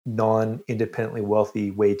alternate, non-independently wealthy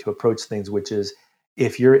way to approach things, which is,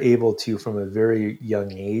 if you're able to, from a very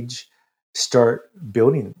young age, start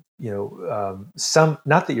building, some,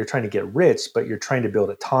 not that you're trying to get rich, but you're trying to build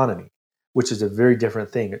autonomy, which is a very different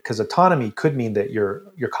thing. Because autonomy could mean that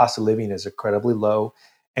your cost of living is incredibly low,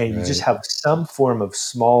 and you just Right. have some form of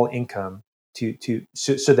small income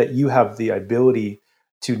so that you have the ability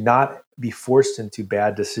to not be forced into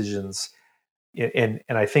bad decisions. And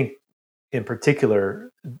I think, in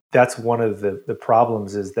particular, that's one of the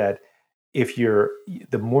problems, is that if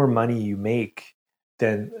the more money you make,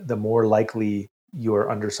 then the more likely you're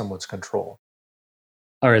under someone's control.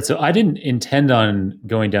 All right. So I didn't intend on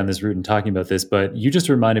going down this route and talking about this, but you just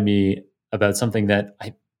reminded me about something that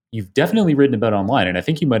you've definitely written about online. And I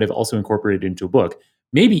think you might have also incorporated into a book,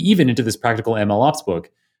 maybe even into this practical ML ops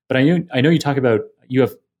book. But I know you talk about, you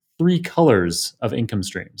have 3 colors of income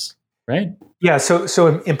streams, right? Yeah.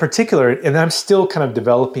 So in particular, and I'm still kind of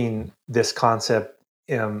developing this concept,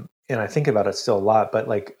 and I think about it still a lot, but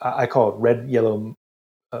like I call it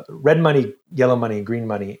red money, yellow money, and green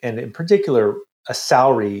money. And in particular, a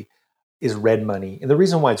salary is red money. And the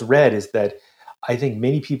reason why it's red is that I think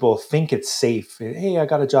many people think it's safe. Hey, I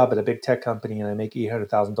got a job at a big tech company and I make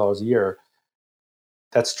 $800,000 a year.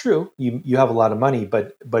 That's true. You have a lot of money,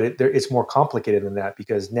 but it's more complicated than that,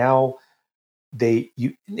 because now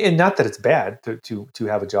and not that it's bad to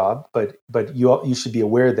have a job, but you should be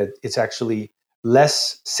aware that it's actually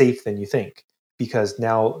less safe than you think, because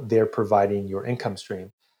now they're providing your income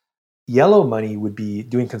stream. Yellow money would be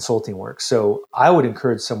doing consulting work. So I would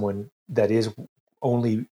encourage someone that is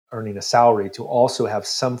only earning a salary to also have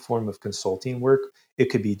some form of consulting work. It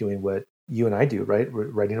could be doing what you and I do, right?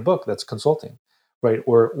 Writing a book, that's consulting, right?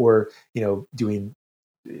 Or doing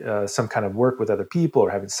some kind of work with other people or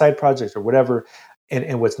having side projects or whatever.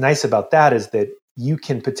 And what's nice about that is that you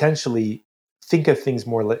can potentially think of things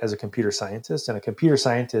more as a computer scientist, and a computer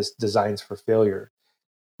scientist designs for failure,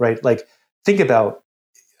 right? Like think about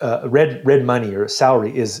red money or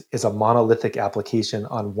salary is a monolithic application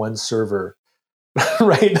on one server,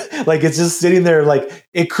 right? Like it's just sitting there. Like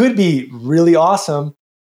it could be really awesome,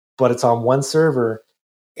 but it's on one server.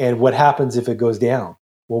 And what happens if it goes down?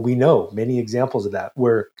 Well, we know many examples of that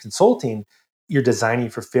where consulting, you're designing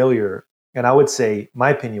for failure. And I would say, my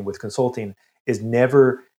opinion with consulting is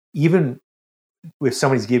never, even if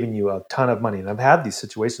somebody's giving you a ton of money, and I've had these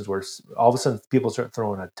situations where all of a sudden people start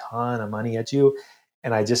throwing a ton of money at you,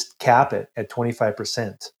 and I just cap it at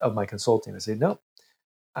 25% of my consulting. I say, no,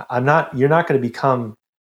 I'm not, you're not going to become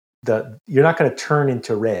you're not going to turn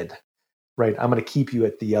into red, right? I'm going to keep you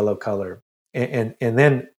at the yellow color. And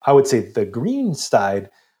then I would say the green side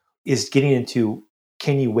is getting into,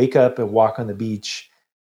 can you wake up and walk on the beach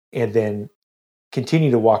and then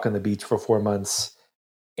continue to walk on the beach for 4 months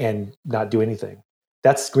and not do anything?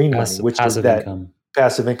 That's green money, which is that income.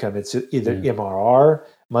 Passive income. It's either MRR,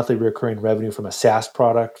 monthly recurring revenue from a SaaS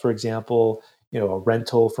product, for example, a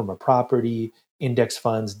rental from a property, index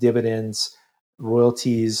funds, dividends,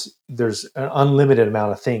 royalties. There's an unlimited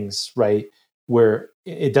amount of things, right? Where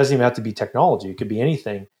it doesn't even have to be technology. It could be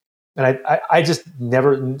anything. And I just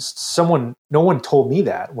never, no one told me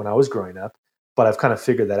that when I was growing up, but I've kind of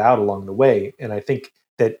figured that out along the way. And I think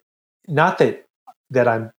that, not that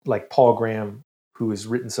I'm like Paul Graham, who has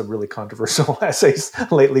written some really controversial essays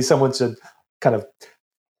lately. Someone should kind of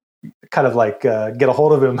like get a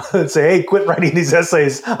hold of him and say, "Hey, quit writing these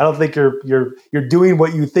essays. I don't think you're doing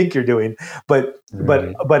what you think you're doing." But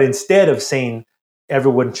instead of saying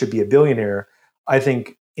everyone should be a billionaire, I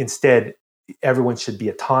think instead everyone should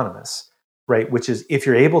be autonomous, right? Which is, if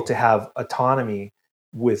you're able to have autonomy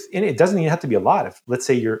and it doesn't even have to be a lot. If let's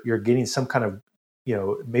say you're getting some kind of,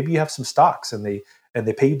 maybe you have some stocks and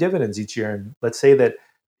they pay you dividends each year, and let's say that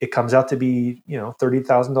it comes out to be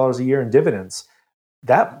 $30,000 a year in dividends.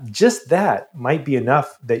 That might be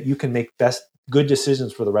enough that you can make good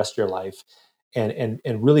decisions for the rest of your life, and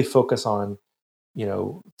really focus on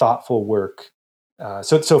thoughtful work.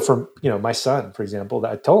 So for my son, for example,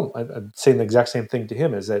 I told him, I'm saying the exact same thing to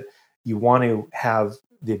him, is that you want to have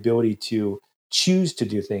the ability to choose to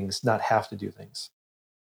do things, not have to do things.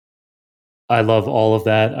 I love all of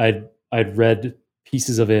that. I'd read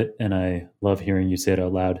pieces of it, and I love hearing you say it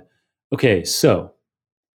out loud. Okay, so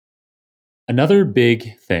another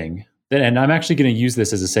big thing, and I'm actually going to use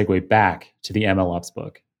this as a segue back to the MLOps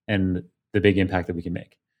book and the big impact that we can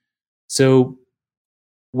make. So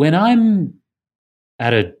when I'm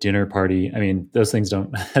at a dinner party, I mean, those things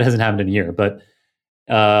that hasn't happened in a year, but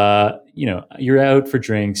you're out for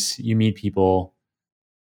drinks, you meet people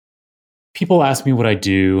ask me what I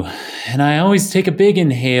do, and I always take a big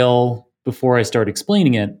inhale before I start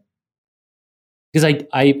explaining it, because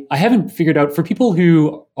I haven't figured out, for people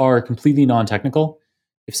who are completely non-technical,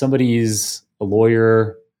 if somebody is a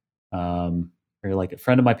lawyer, or like a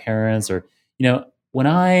friend of my parents, or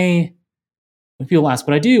when people ask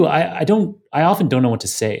what I do, I often don't know what to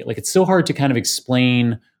say. Like, it's so hard to kind of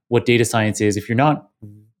explain what data science is if you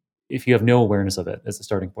have no awareness of it as a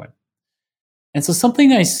starting point. And so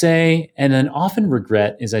something I say, and then often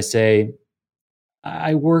regret, is I say,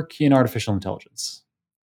 I work in artificial intelligence.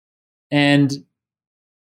 And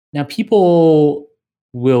now people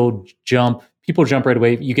jump right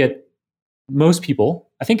away. You get most people,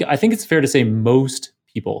 I think it's fair to say most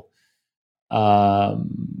people who are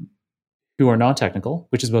non-technical,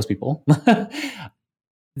 which is most people,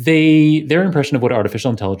 their impression of what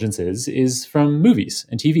artificial intelligence is from movies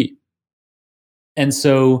and TV. And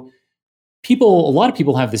so a lot of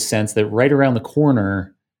people have this sense that right around the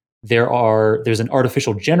corner, there's an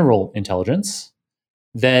artificial general intelligence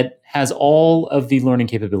that has all of the learning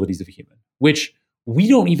capabilities of a human, which we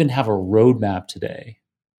don't even have a roadmap today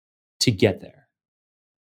to get there.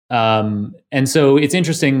 And so it's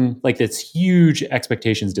interesting, like, this huge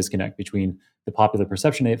expectations disconnect between the popular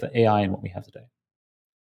perception of AI and what we have today.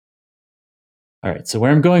 All right, so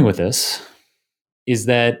where I'm going with this is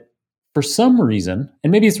that for some reason,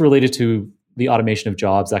 and maybe it's related to the automation of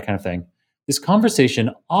jobs, that kind of thing, this conversation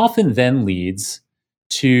often then leads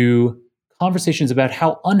to conversations about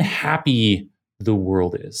how unhappy the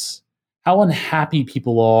world is, how unhappy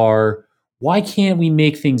people are. Why can't we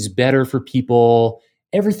make things better for people?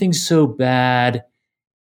 Everything's so bad.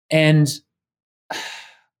 And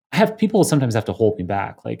people sometimes have to hold me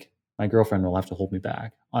back. Like, my girlfriend will have to hold me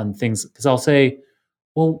back on things, because I'll say,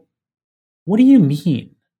 well, what do you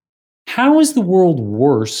mean? How is the world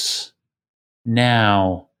worse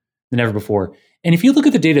now than ever before. And if you look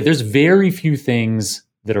at the data, there's very few things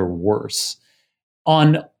that are worse.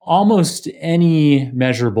 On almost any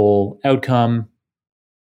measurable outcome,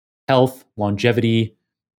 health, longevity,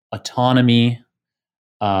 autonomy,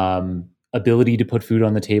 ability to put food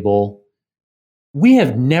on the table,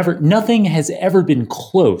 nothing has ever been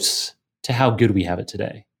close to how good we have it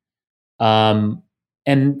today. And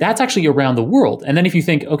that's actually around the world. And then if you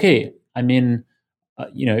think, okay, I'm in,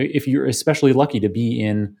 if you're especially lucky to be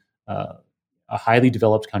in a highly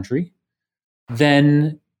developed country,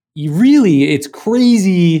 then it's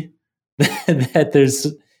crazy that there's,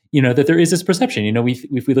 that there is this perception.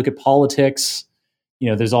 If we look at politics,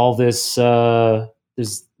 there's all this.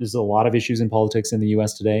 There's a lot of issues in politics in the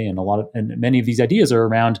U.S. today, and many of these ideas are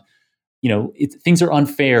around, things are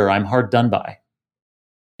unfair. I'm hard done by.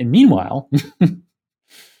 And meanwhile,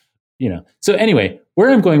 So anyway, where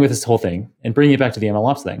I'm going with this whole thing and bringing it back to the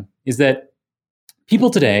MLOps thing is that people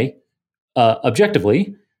today,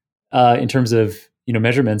 objectively, in terms of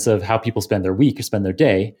measurements of how people spend their week or spend their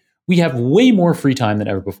day, we have way more free time than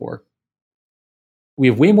ever before. We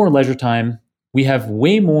have way more leisure time. We have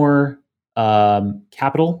way more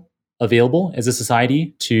capital available as a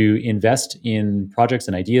society to invest in projects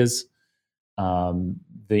and ideas.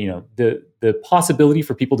 The possibility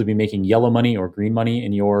for people to be making yellow money or green money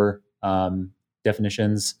in your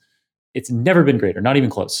definitions, it's never been greater, not even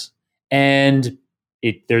close. And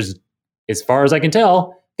there's, as far as I can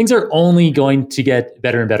tell, things are only going to get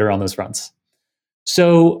better and better on those fronts.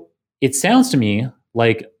 So it sounds to me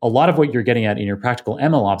like a lot of what you're getting at in your practical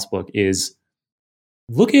MLOps book is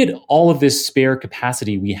look at all of this spare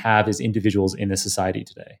capacity we have as individuals in this society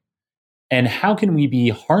today. And how can we be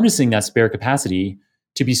harnessing that spare capacity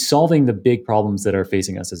to be solving the big problems that are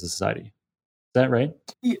facing us as a society? Is that right?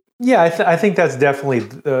 Yeah, I think that's definitely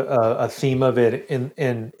a theme of it,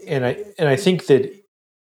 and I think that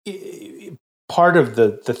part of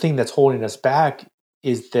the thing that's holding us back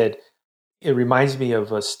is that it reminds me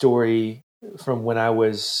of a story from when I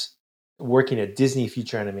was working at Disney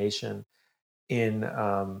Feature Animation in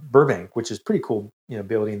Burbank, which is pretty cool,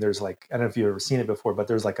 building. There's I don't know if you've ever seen it before, but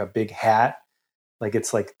there's a big hat,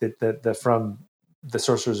 it's like the from the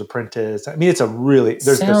Sorcerer's Apprentice. I mean, it's a really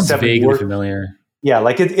sounds vaguely familiar. Yeah,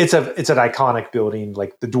 it's an iconic building.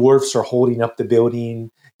 Like the dwarfs are holding up the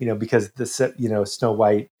building, because Snow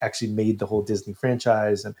White actually made the whole Disney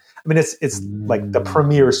franchise, and I mean it's like the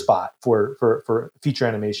premier spot for feature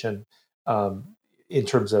animation in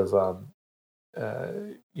terms of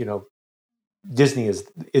Disney is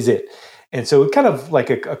it, and so it's kind of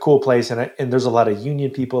like a cool place, and there's a lot of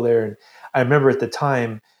union people there, and I remember at the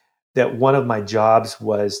time that one of my jobs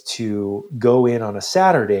was to go in on a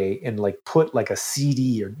Saturday and put a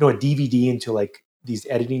CD or a DVD into these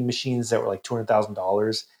editing machines that were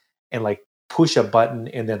 $200,000 and push a button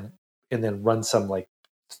and then run some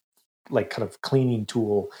kind of cleaning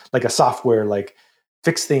tool, a software,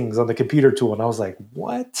 fix things on the computer tool. And I was like,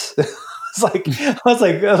 what? I was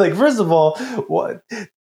like, first of all, what?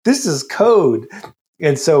 This is code.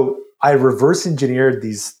 And so I reverse engineered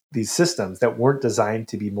these systems that weren't designed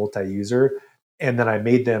to be multi-user, and then I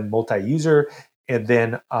made them multi-user, and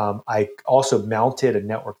then I also mounted a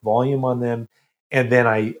network volume on them, and then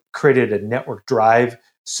I created a network drive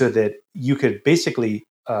so that you could basically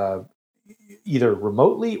either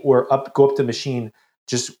remotely or go up to the machine,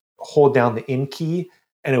 just hold down the in key,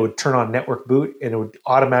 and it would turn on network boot, and it would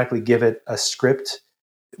automatically give it a script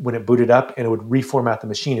when it booted up, and it would reformat the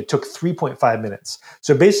machine. It took 3.5 minutes.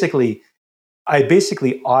 So I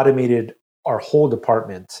basically automated our whole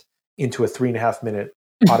department into a 3.5 minute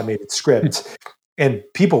automated script, and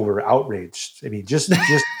people were outraged. I mean, just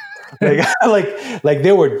like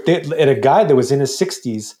they were. And a guy that was in his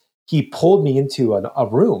 60s, he pulled me into a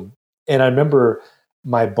room, and I remember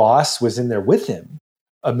my boss was in there with him,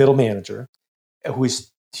 a middle manager,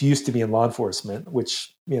 he used to be in law enforcement,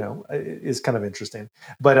 which is kind of interesting.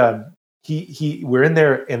 But we're in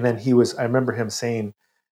there, and then I remember him saying,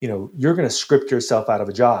 you're going to script yourself out of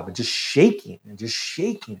a job, and just shaking and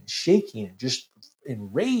just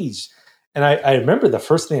enraged. And I remember the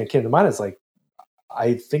first thing that came to mind is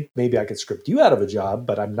I think maybe I could script you out of a job,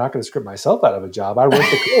 but I'm not going to script myself out of a job. I wrote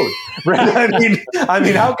the code, right? I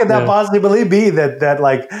mean, how could that possibly be that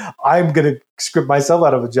I'm going to script myself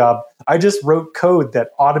out of a job? I just wrote code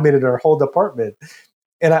that automated our whole department.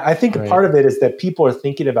 And I think part of it is that people are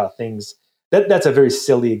thinking about things that's a very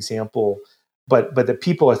silly example, but that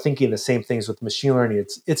people are thinking the same things with machine learning.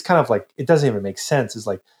 It's kind of it doesn't even make sense. It's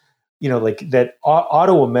that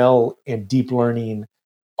AutoML and deep learning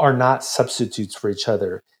are not substitutes for each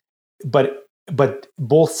other, but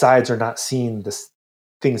both sides are not seeing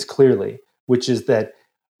things clearly. which is that,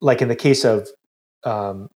 like in the case of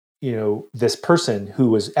this person who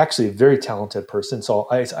was actually a very talented person. So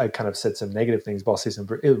I kind of said some negative things, but I'll say some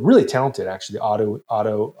really talented, actually, audio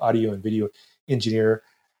and video engineer,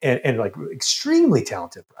 and like extremely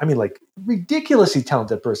talented. I mean, like ridiculously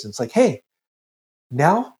talented person. It's like, hey,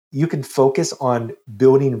 now you can focus on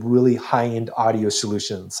building really high-end audio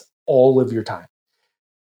solutions all of your time.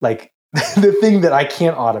 Like the thing that I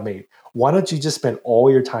can't automate, why don't you just spend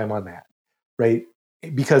all your time on that, right?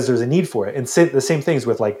 Because there's a need for it. And the same things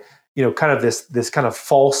with like, kind of this kind of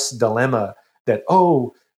false dilemma that,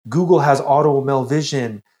 oh, Google has AutoML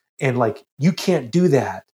vision and like, you can't do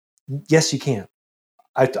that. Yes, you can.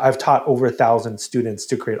 I've taught over 1,000 students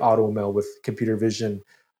to create AutoML with computer vision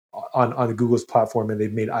on Google's platform, and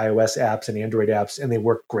they've made iOS apps and Android apps, and they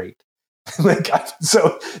work great.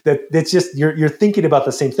 So that's just, you're thinking about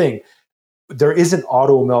the same thing. There isn't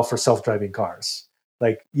AutoML for self-driving cars.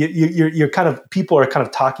 Like you're kind of, people are kind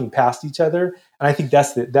of talking past each other, and I think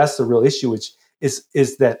that's the real issue, which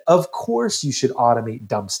is that of course you should automate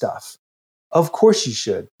dumb stuff. Of course you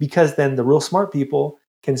should, because then the real smart people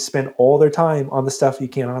can spend all their time on the stuff you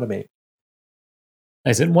can't automate.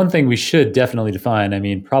 I said one thing we should definitely define. I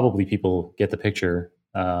mean, probably people get the picture,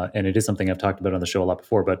 and it is something I've talked about on the show a lot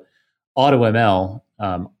before. But AutoML,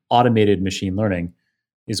 automated machine learning,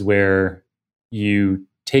 is where you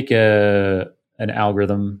take an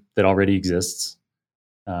algorithm that already exists.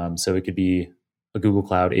 So it could be a Google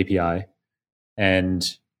Cloud API,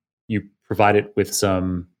 and you provide it with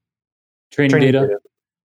some training data,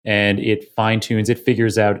 and it fine-tunes, it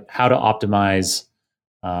figures out how to optimize,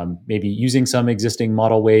 maybe using some existing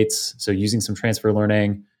model weights, so using some transfer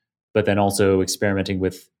learning, but then also experimenting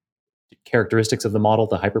with characteristics of the model,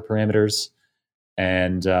 the hyperparameters.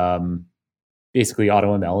 And basically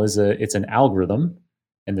AutoML it's an algorithm,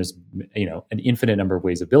 and there's an infinite number of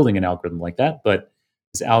ways of building an algorithm like that, but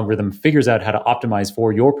this algorithm figures out how to optimize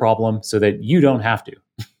for your problem so that you don't have to.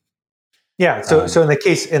 Yeah. So in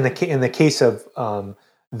the case of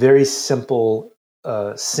very simple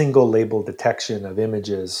single label detection of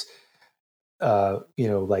images,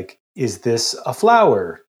 like, is this a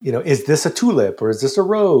flower? Is this a tulip, or is this a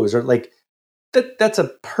rose? Or like that's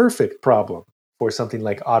a perfect problem for something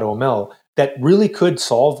like AutoML that really could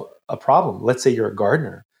solve a problem. Let's say you're a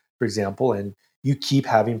gardener, for example, and you keep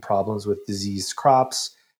having problems with diseased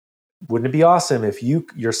crops. Wouldn't it be awesome if you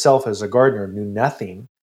yourself as a gardener knew nothing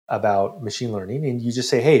about machine learning, and you just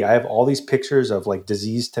say, hey, I have all these pictures of like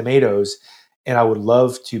diseased tomatoes, and I would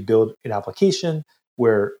love to build an application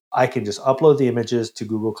where I can just upload the images to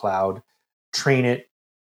Google Cloud, train it,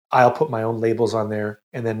 I'll put my own labels on there,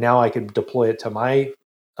 and then now I can deploy it to my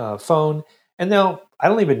phone. And now I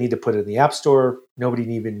don't even need to put it in the App Store. Nobody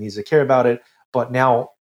even needs to care about it. But now,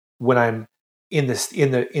 when I'm in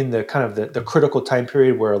the kind of the critical time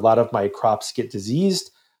period where a lot of my crops get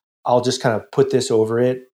diseased, I'll just kind of put this over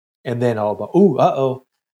it, and then I'll go, ooh,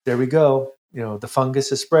 there we go. The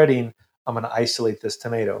fungus is spreading. I'm going to isolate this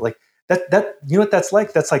tomato. Like that. You know what that's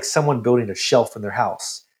like? That's like someone building a shelf in their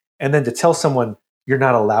house, and then to tell someone you're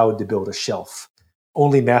not allowed to build a shelf.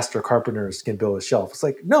 Only master carpenters can build a shelf. It's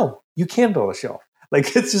like, no, you can build a shelf.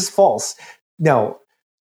 Like, it's just false. Now,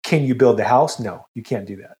 can you build the house? No, you can't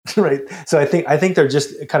do that, right? So I think they're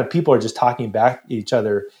just kind of, people are just talking back at each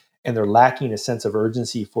other, and they're lacking a sense of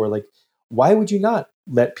urgency for like, why would you not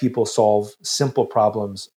let people solve simple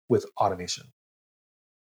problems with automation?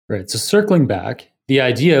 Right. So circling back, the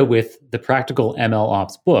idea with the Practical ML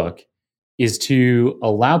Ops book is to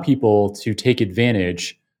allow people to take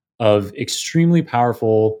advantage of extremely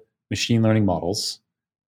powerful machine learning models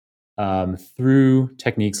through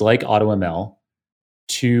techniques like AutoML,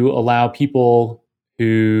 to allow people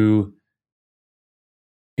who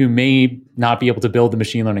may not be able to build the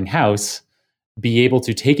machine learning house be able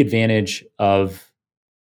to take advantage of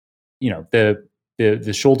the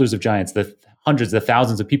shoulders of giants, the hundreds, the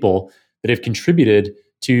thousands of people that have contributed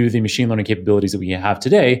to the machine learning capabilities that we have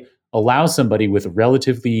today. Allow somebody with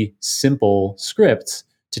relatively simple scripts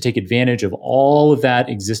to take advantage of all of that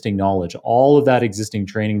existing knowledge, all of that existing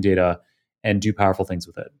training data, and do powerful things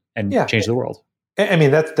with it and change the world. I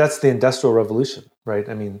mean, that's the Industrial Revolution, right?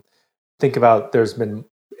 I mean, think about, there's been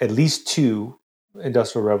at least two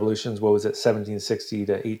industrial revolutions. What was it, 1760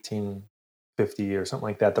 to 1850 or something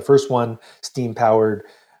like that? The first one, steam powered,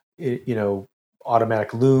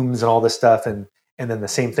 automatic looms and all this stuff, and then the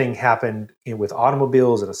same thing happened with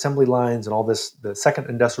automobiles and assembly lines and all this. The second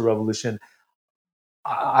industrial revolution,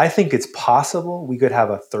 I think it's possible we could have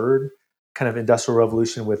a third kind of industrial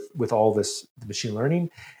revolution with all this machine learning.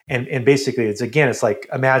 And basically it's like,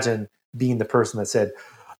 imagine being the person that said,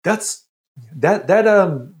 that's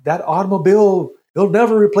that automobile, it'll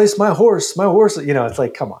never replace my horse. My horse, it's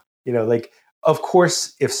like, come on, like, of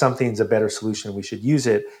course, if something's a better solution, we should use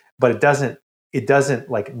it, but it doesn't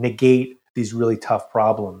like negate these really tough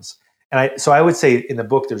problems. So I would say in the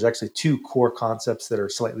book, there's actually two core concepts that are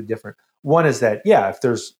slightly different. One is that, yeah, if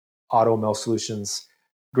there's AutoML solutions,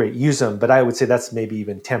 great, use them. But I would say that's maybe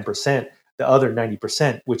even 10%. The other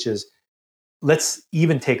 90%, which is, let's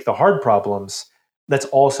even take the hard problems. Let's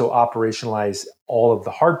also operationalize all of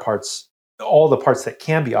the hard parts, all the parts that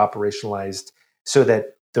can be operationalized, so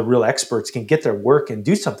that the real experts can get their work and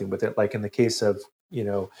do something with it. Like in the case of,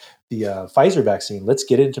 the Pfizer vaccine, let's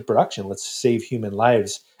get it into production. Let's save human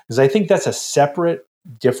lives. Because I think that's a separate,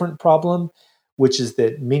 different problem, which is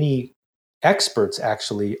that many experts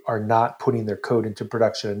actually are not putting their code into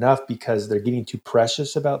production enough because they're getting too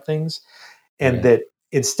precious about things. And Right. that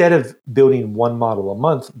instead of building one model a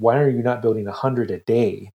month, why are you not building 100 a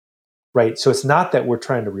day? Right. So it's not that we're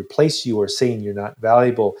trying to replace you or saying you're not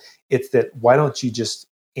valuable. It's that, why don't you just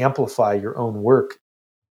amplify your own work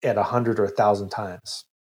at 100 or 1,000 times?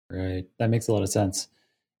 Right. That makes a lot of sense.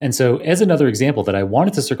 And so, as another example that I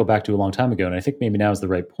wanted to circle back to a long time ago, and I think maybe now is the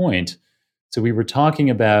right point. So, we were talking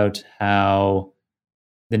about how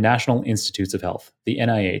the National Institutes of Health, the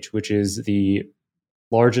NIH, which is the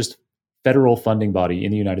largest federal funding body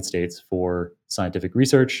in the United States for scientific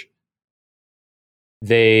research,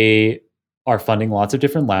 they are funding lots of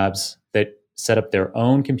different labs that set up their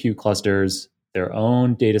own compute clusters, their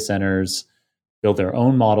own data centers, build their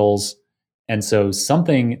own models. And so,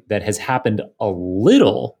 something that has happened a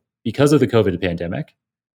little because of the COVID pandemic,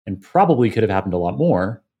 and probably could have happened a lot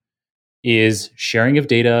more, is sharing of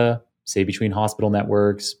data, say between hospital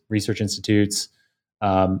networks, research institutes.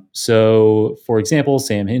 So, for example,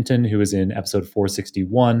 Sam Hinton, who was in episode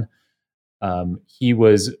 461, he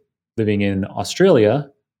was living in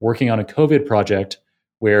Australia working on a COVID project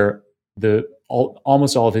where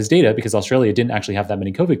almost all of his data, because Australia didn't actually have that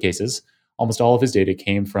many COVID cases, almost all of his data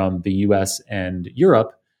came from the US and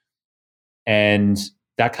Europe. And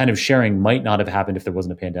that kind of sharing might not have happened if there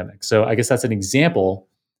wasn't a pandemic. So I guess that's an example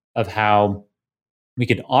of how we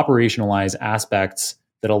could operationalize aspects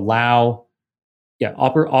that allow,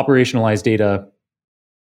 operationalize data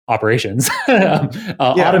operations, Yeah.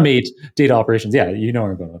 automate data operations. Yeah, you know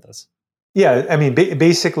where I'm going with this. Yeah. I mean,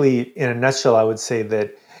 basically, in a nutshell, I would say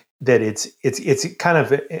that it's kind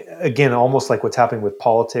of, again, almost like what's happening with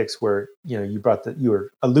politics, where you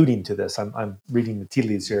were alluding to this. I'm reading the tea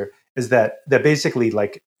leaves here. Is that basically,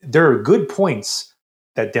 like, there are good points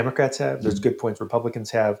that Democrats have. There's good points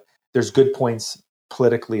Republicans have. There's good points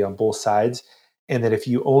politically on both sides, and that if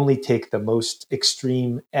you only take the most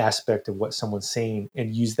extreme aspect of what someone's saying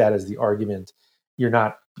and use that as the argument, you're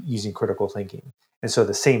not using critical thinking. And so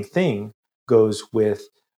the same thing goes with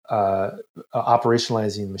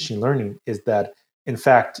operationalizing machine learning, is that, in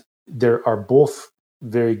fact, there are both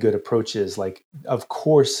very good approaches. Like, of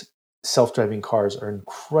course, self-driving cars are an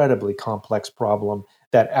incredibly complex problem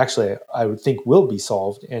that actually I would think will be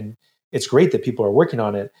solved. And it's great that people are working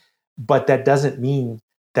on it. But that doesn't mean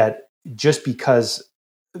that just because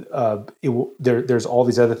there's all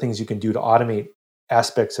these other things you can do to automate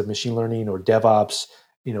aspects of machine learning or DevOps,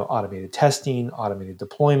 automated testing, automated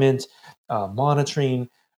deployment, monitoring,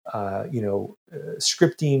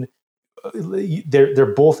 scripting.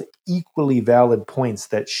 They're both equally valid points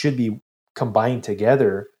that should be combined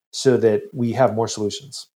together so that we have more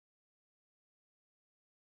solutions.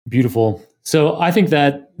 Beautiful. So I think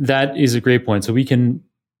that is a great point. So we can,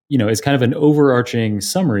 as kind of an overarching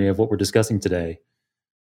summary of what we're discussing today,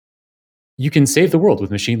 you can save the world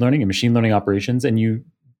with machine learning and machine learning operations. And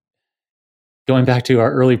going back to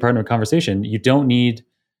our early partner conversation, you don't need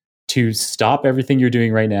to stop everything you're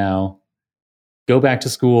doing right now, go back to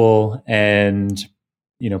school and,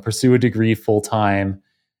 pursue a degree full time.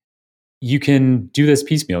 You can do this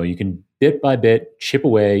piecemeal. You can bit by bit chip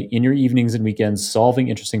away in your evenings and weekends, solving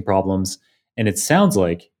interesting problems. And it sounds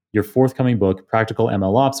like your forthcoming book, Practical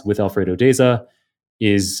ML Ops with Alfredo Deza,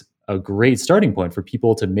 is a great starting point for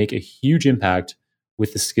people to make a huge impact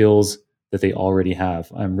with the skills that they already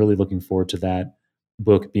have. I'm really looking forward to that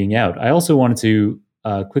book being out. I also wanted to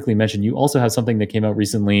quickly mention, you also have something that came out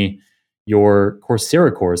recently, your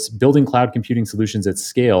Coursera course, Building Cloud Computing Solutions at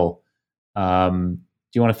Scale. Do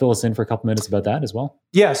you want to fill us in for a couple minutes about that as well?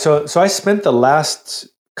 Yeah, so I spent the last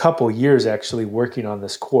couple years actually working on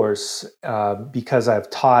this course because I've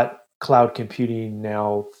taught cloud computing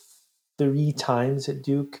now 3 times at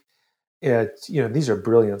Duke. These are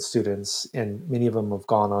brilliant students, and many of them have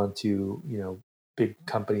gone on to big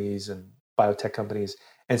companies and biotech companies.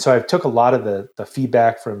 And so I took a lot of the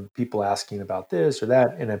feedback from people asking about this or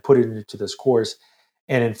that, and I put it into this course.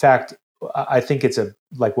 And in fact, I think it's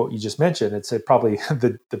like what you just mentioned, it's probably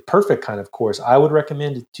the perfect kind of course. I would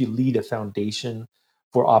recommend it to lead a foundation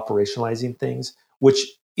for operationalizing things, which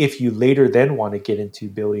if you later then want to get into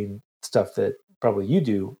building stuff that probably you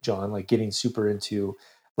do, John, like getting super into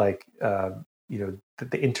like, the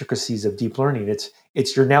intricacies of deep learning,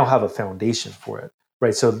 it's you now have a foundation for it.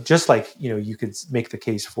 Right. So just like, you could make the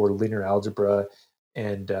case for linear algebra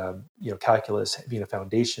and, calculus being a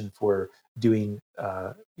foundation for doing,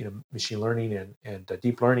 machine learning and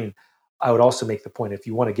deep learning. I would also make the point, if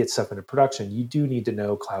you want to get stuff into production, you do need to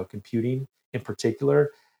know cloud computing in particular.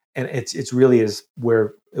 And it's really is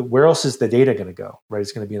where else is the data going to go? Right.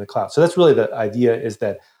 It's going to be in the cloud. So that's really the idea, is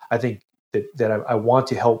that I think that I want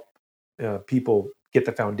to help people get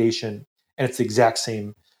the foundation, and it's the exact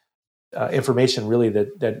same information really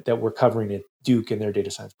that we're covering at Duke in their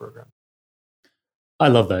data science program. I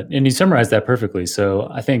love that. And you summarized that perfectly. So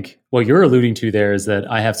I think what you're alluding to there is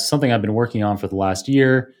that I have something I've been working on for the last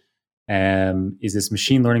year, is this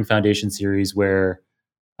machine learning foundation series where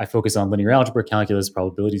I focus on linear algebra, calculus,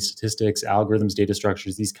 probability statistics, algorithms, data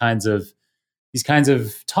structures, these kinds of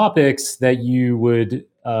topics that you would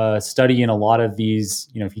study in a lot of these,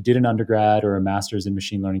 if you did an undergrad or a master's in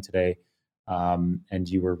machine learning today, and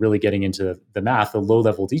you were really getting into the math, the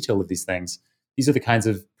low-level detail of these things, these are the kinds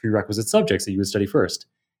of prerequisite subjects that you would study first.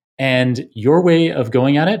 And your way of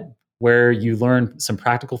going at it, where you learn some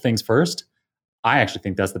practical things first, I actually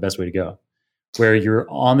think that's the best way to go, where you're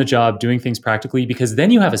on the job doing things practically, because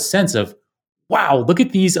then you have a sense of, wow, look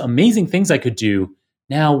at these amazing things I could do.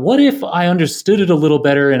 Now, what if I understood it a little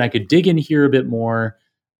better and I could dig in here a bit more?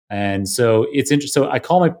 And so it's interesting. So I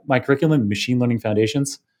call my curriculum Machine Learning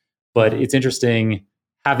Foundations, but it's interesting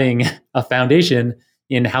having a foundation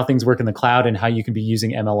in how things work in the cloud and how you can be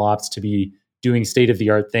using MLOps to be doing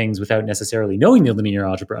state-of-the-art things without necessarily knowing the linear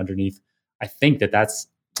algebra underneath. I think that's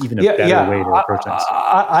even a better way to approach things.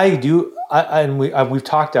 I do. And we've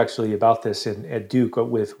talked actually about this at Duke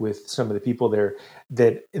with some of the people there,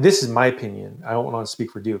 that this is my opinion. I don't want to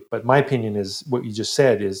speak for Duke, but my opinion is what you just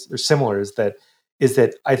said is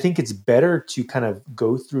that I think it's better to kind of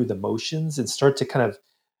go through the motions and start to kind of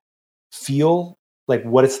feel like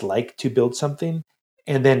what it's like to build something.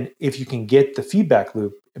 And then if you can get the feedback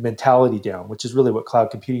loop mentality down, which is really what cloud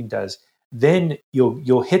computing does, then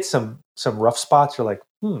you'll hit some rough spots. You're like,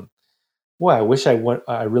 boy, I wish I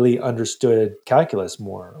really understood calculus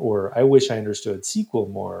more, or I wish I understood SQL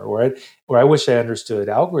more, or I wish I understood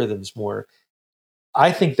algorithms more.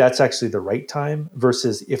 I think that's actually the right time,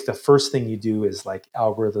 versus if the first thing you do is like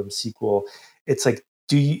algorithm, SQL, it's like,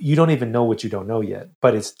 you don't even know what you don't know yet.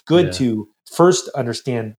 But it's good to first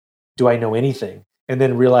understand, do I know anything? And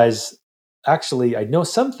then realize, actually, I know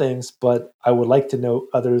some things, but I would like to know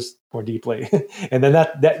others more deeply. And then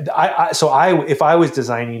if I was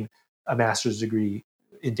designing a master's degree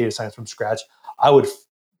in data science from scratch, I would,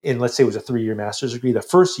 and let's say it was a 3-year master's degree, the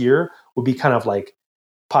first year would be kind of like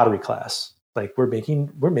pottery class. Like we're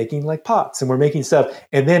making like pots and we're making stuff.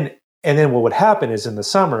 And then what would happen is in the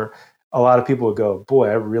summer, a lot of people would go, boy,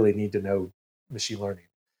 I really need to know machine learning.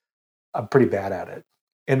 I'm pretty bad at it.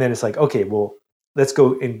 And then it's like, okay, well, let's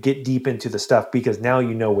go and get deep into the stuff, because now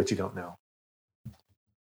you know what you don't know.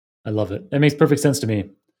 I love it. That makes perfect sense to me.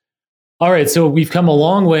 All right. So we've come a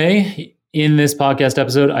long way in this podcast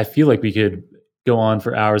episode. I feel like we could go on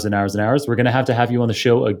for hours and hours and hours. We're going to have you on the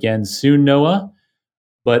show again soon, Noah.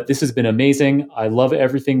 But this has been amazing. I love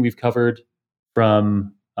everything we've covered,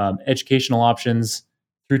 from educational options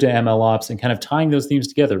through to MLOps, and kind of tying those themes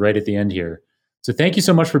together right at the end here. So thank you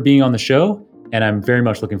so much for being on the show. And I'm very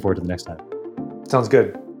much looking forward to the next time. Sounds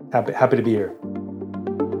good. Happy to be here.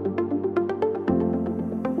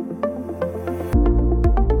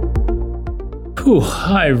 Whew,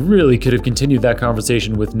 I really could have continued that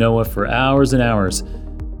conversation with Noah for hours and hours.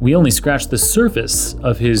 We only scratched the surface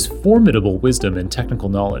of his formidable wisdom and technical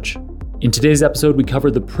knowledge. In today's episode, we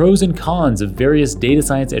covered the pros and cons of various data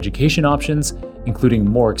science education options, including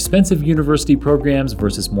more expensive university programs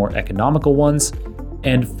versus more economical ones,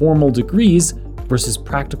 and formal degrees versus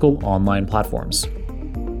practical online platforms.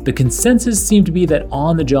 The consensus seemed to be that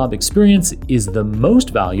on-the-job experience is the most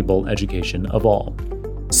valuable education of all.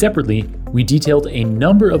 Separately, we detailed a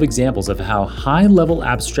number of examples of how high-level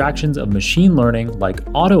abstractions of machine learning, like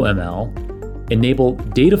AutoML, enable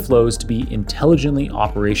data flows to be intelligently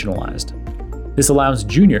operationalized. This allows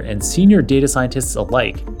junior and senior data scientists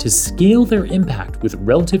alike to scale their impact with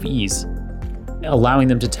relative ease, allowing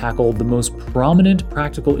them to tackle the most prominent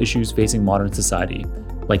practical issues facing modern society,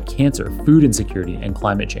 like cancer, food insecurity, and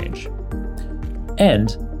climate change.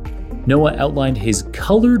 And Noah outlined his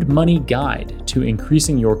colored money guide to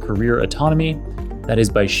increasing your career autonomy. That is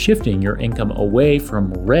by shifting your income away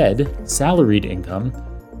from red salaried income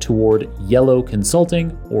toward yellow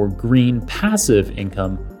consulting or green passive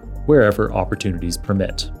income wherever opportunities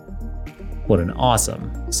permit. What an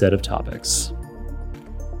awesome set of topics.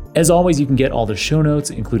 As always, you can get all the show notes,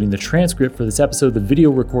 including the transcript for this episode, the video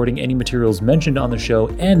recording, any materials mentioned on the show,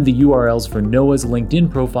 and the URLs for Noah's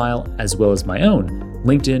LinkedIn profile, as well as my own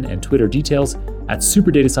LinkedIn and Twitter details at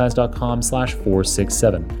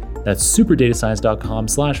superdatascience.com/467. That's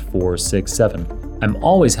superdatascience.com/467. I'm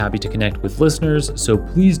always happy to connect with listeners, so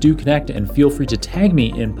please do connect and feel free to tag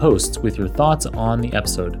me in posts with your thoughts on the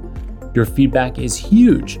episode. Your feedback is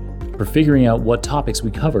huge for figuring out what topics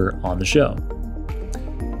we cover on the show.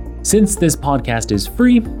 Since this podcast is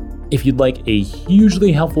free, if you'd like a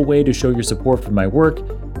hugely helpful way to show your support for my work,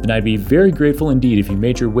 then I'd be very grateful indeed if you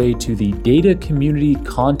made your way to the Data Community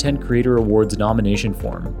Content Creator Awards nomination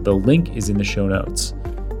form. The link is in the show notes.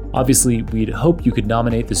 Obviously, we'd hope you could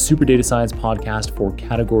nominate the Super Data Science podcast for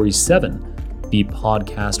Category 7, the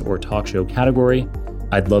podcast or talk show category.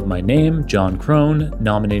 I'd love my name, John Crone,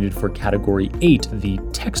 nominated for Category 8, the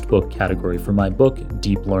textbook category for my book,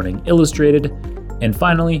 Deep Learning Illustrated. And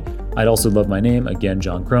finally, I'd also love my name, again,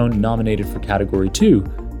 John Crone, nominated for Category 2,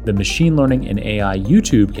 the Machine Learning and AI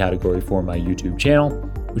YouTube category for my YouTube channel,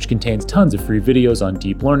 which contains tons of free videos on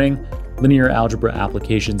deep learning, linear algebra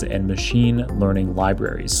applications, and machine learning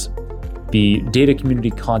libraries. The Data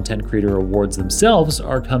Community Content Creator Awards themselves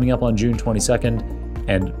are coming up on June 22nd,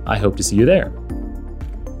 and I hope to see you there.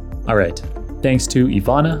 All right. Thanks to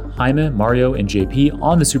Ivana, Jaime, Mario, and JP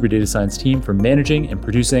on the Super Data Science team for managing and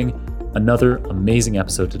producing another amazing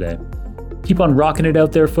episode today. Keep on rocking it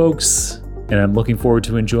out there, folks, and I'm looking forward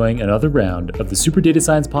to enjoying another round of the Super Data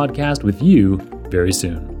Science podcast with you very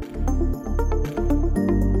soon.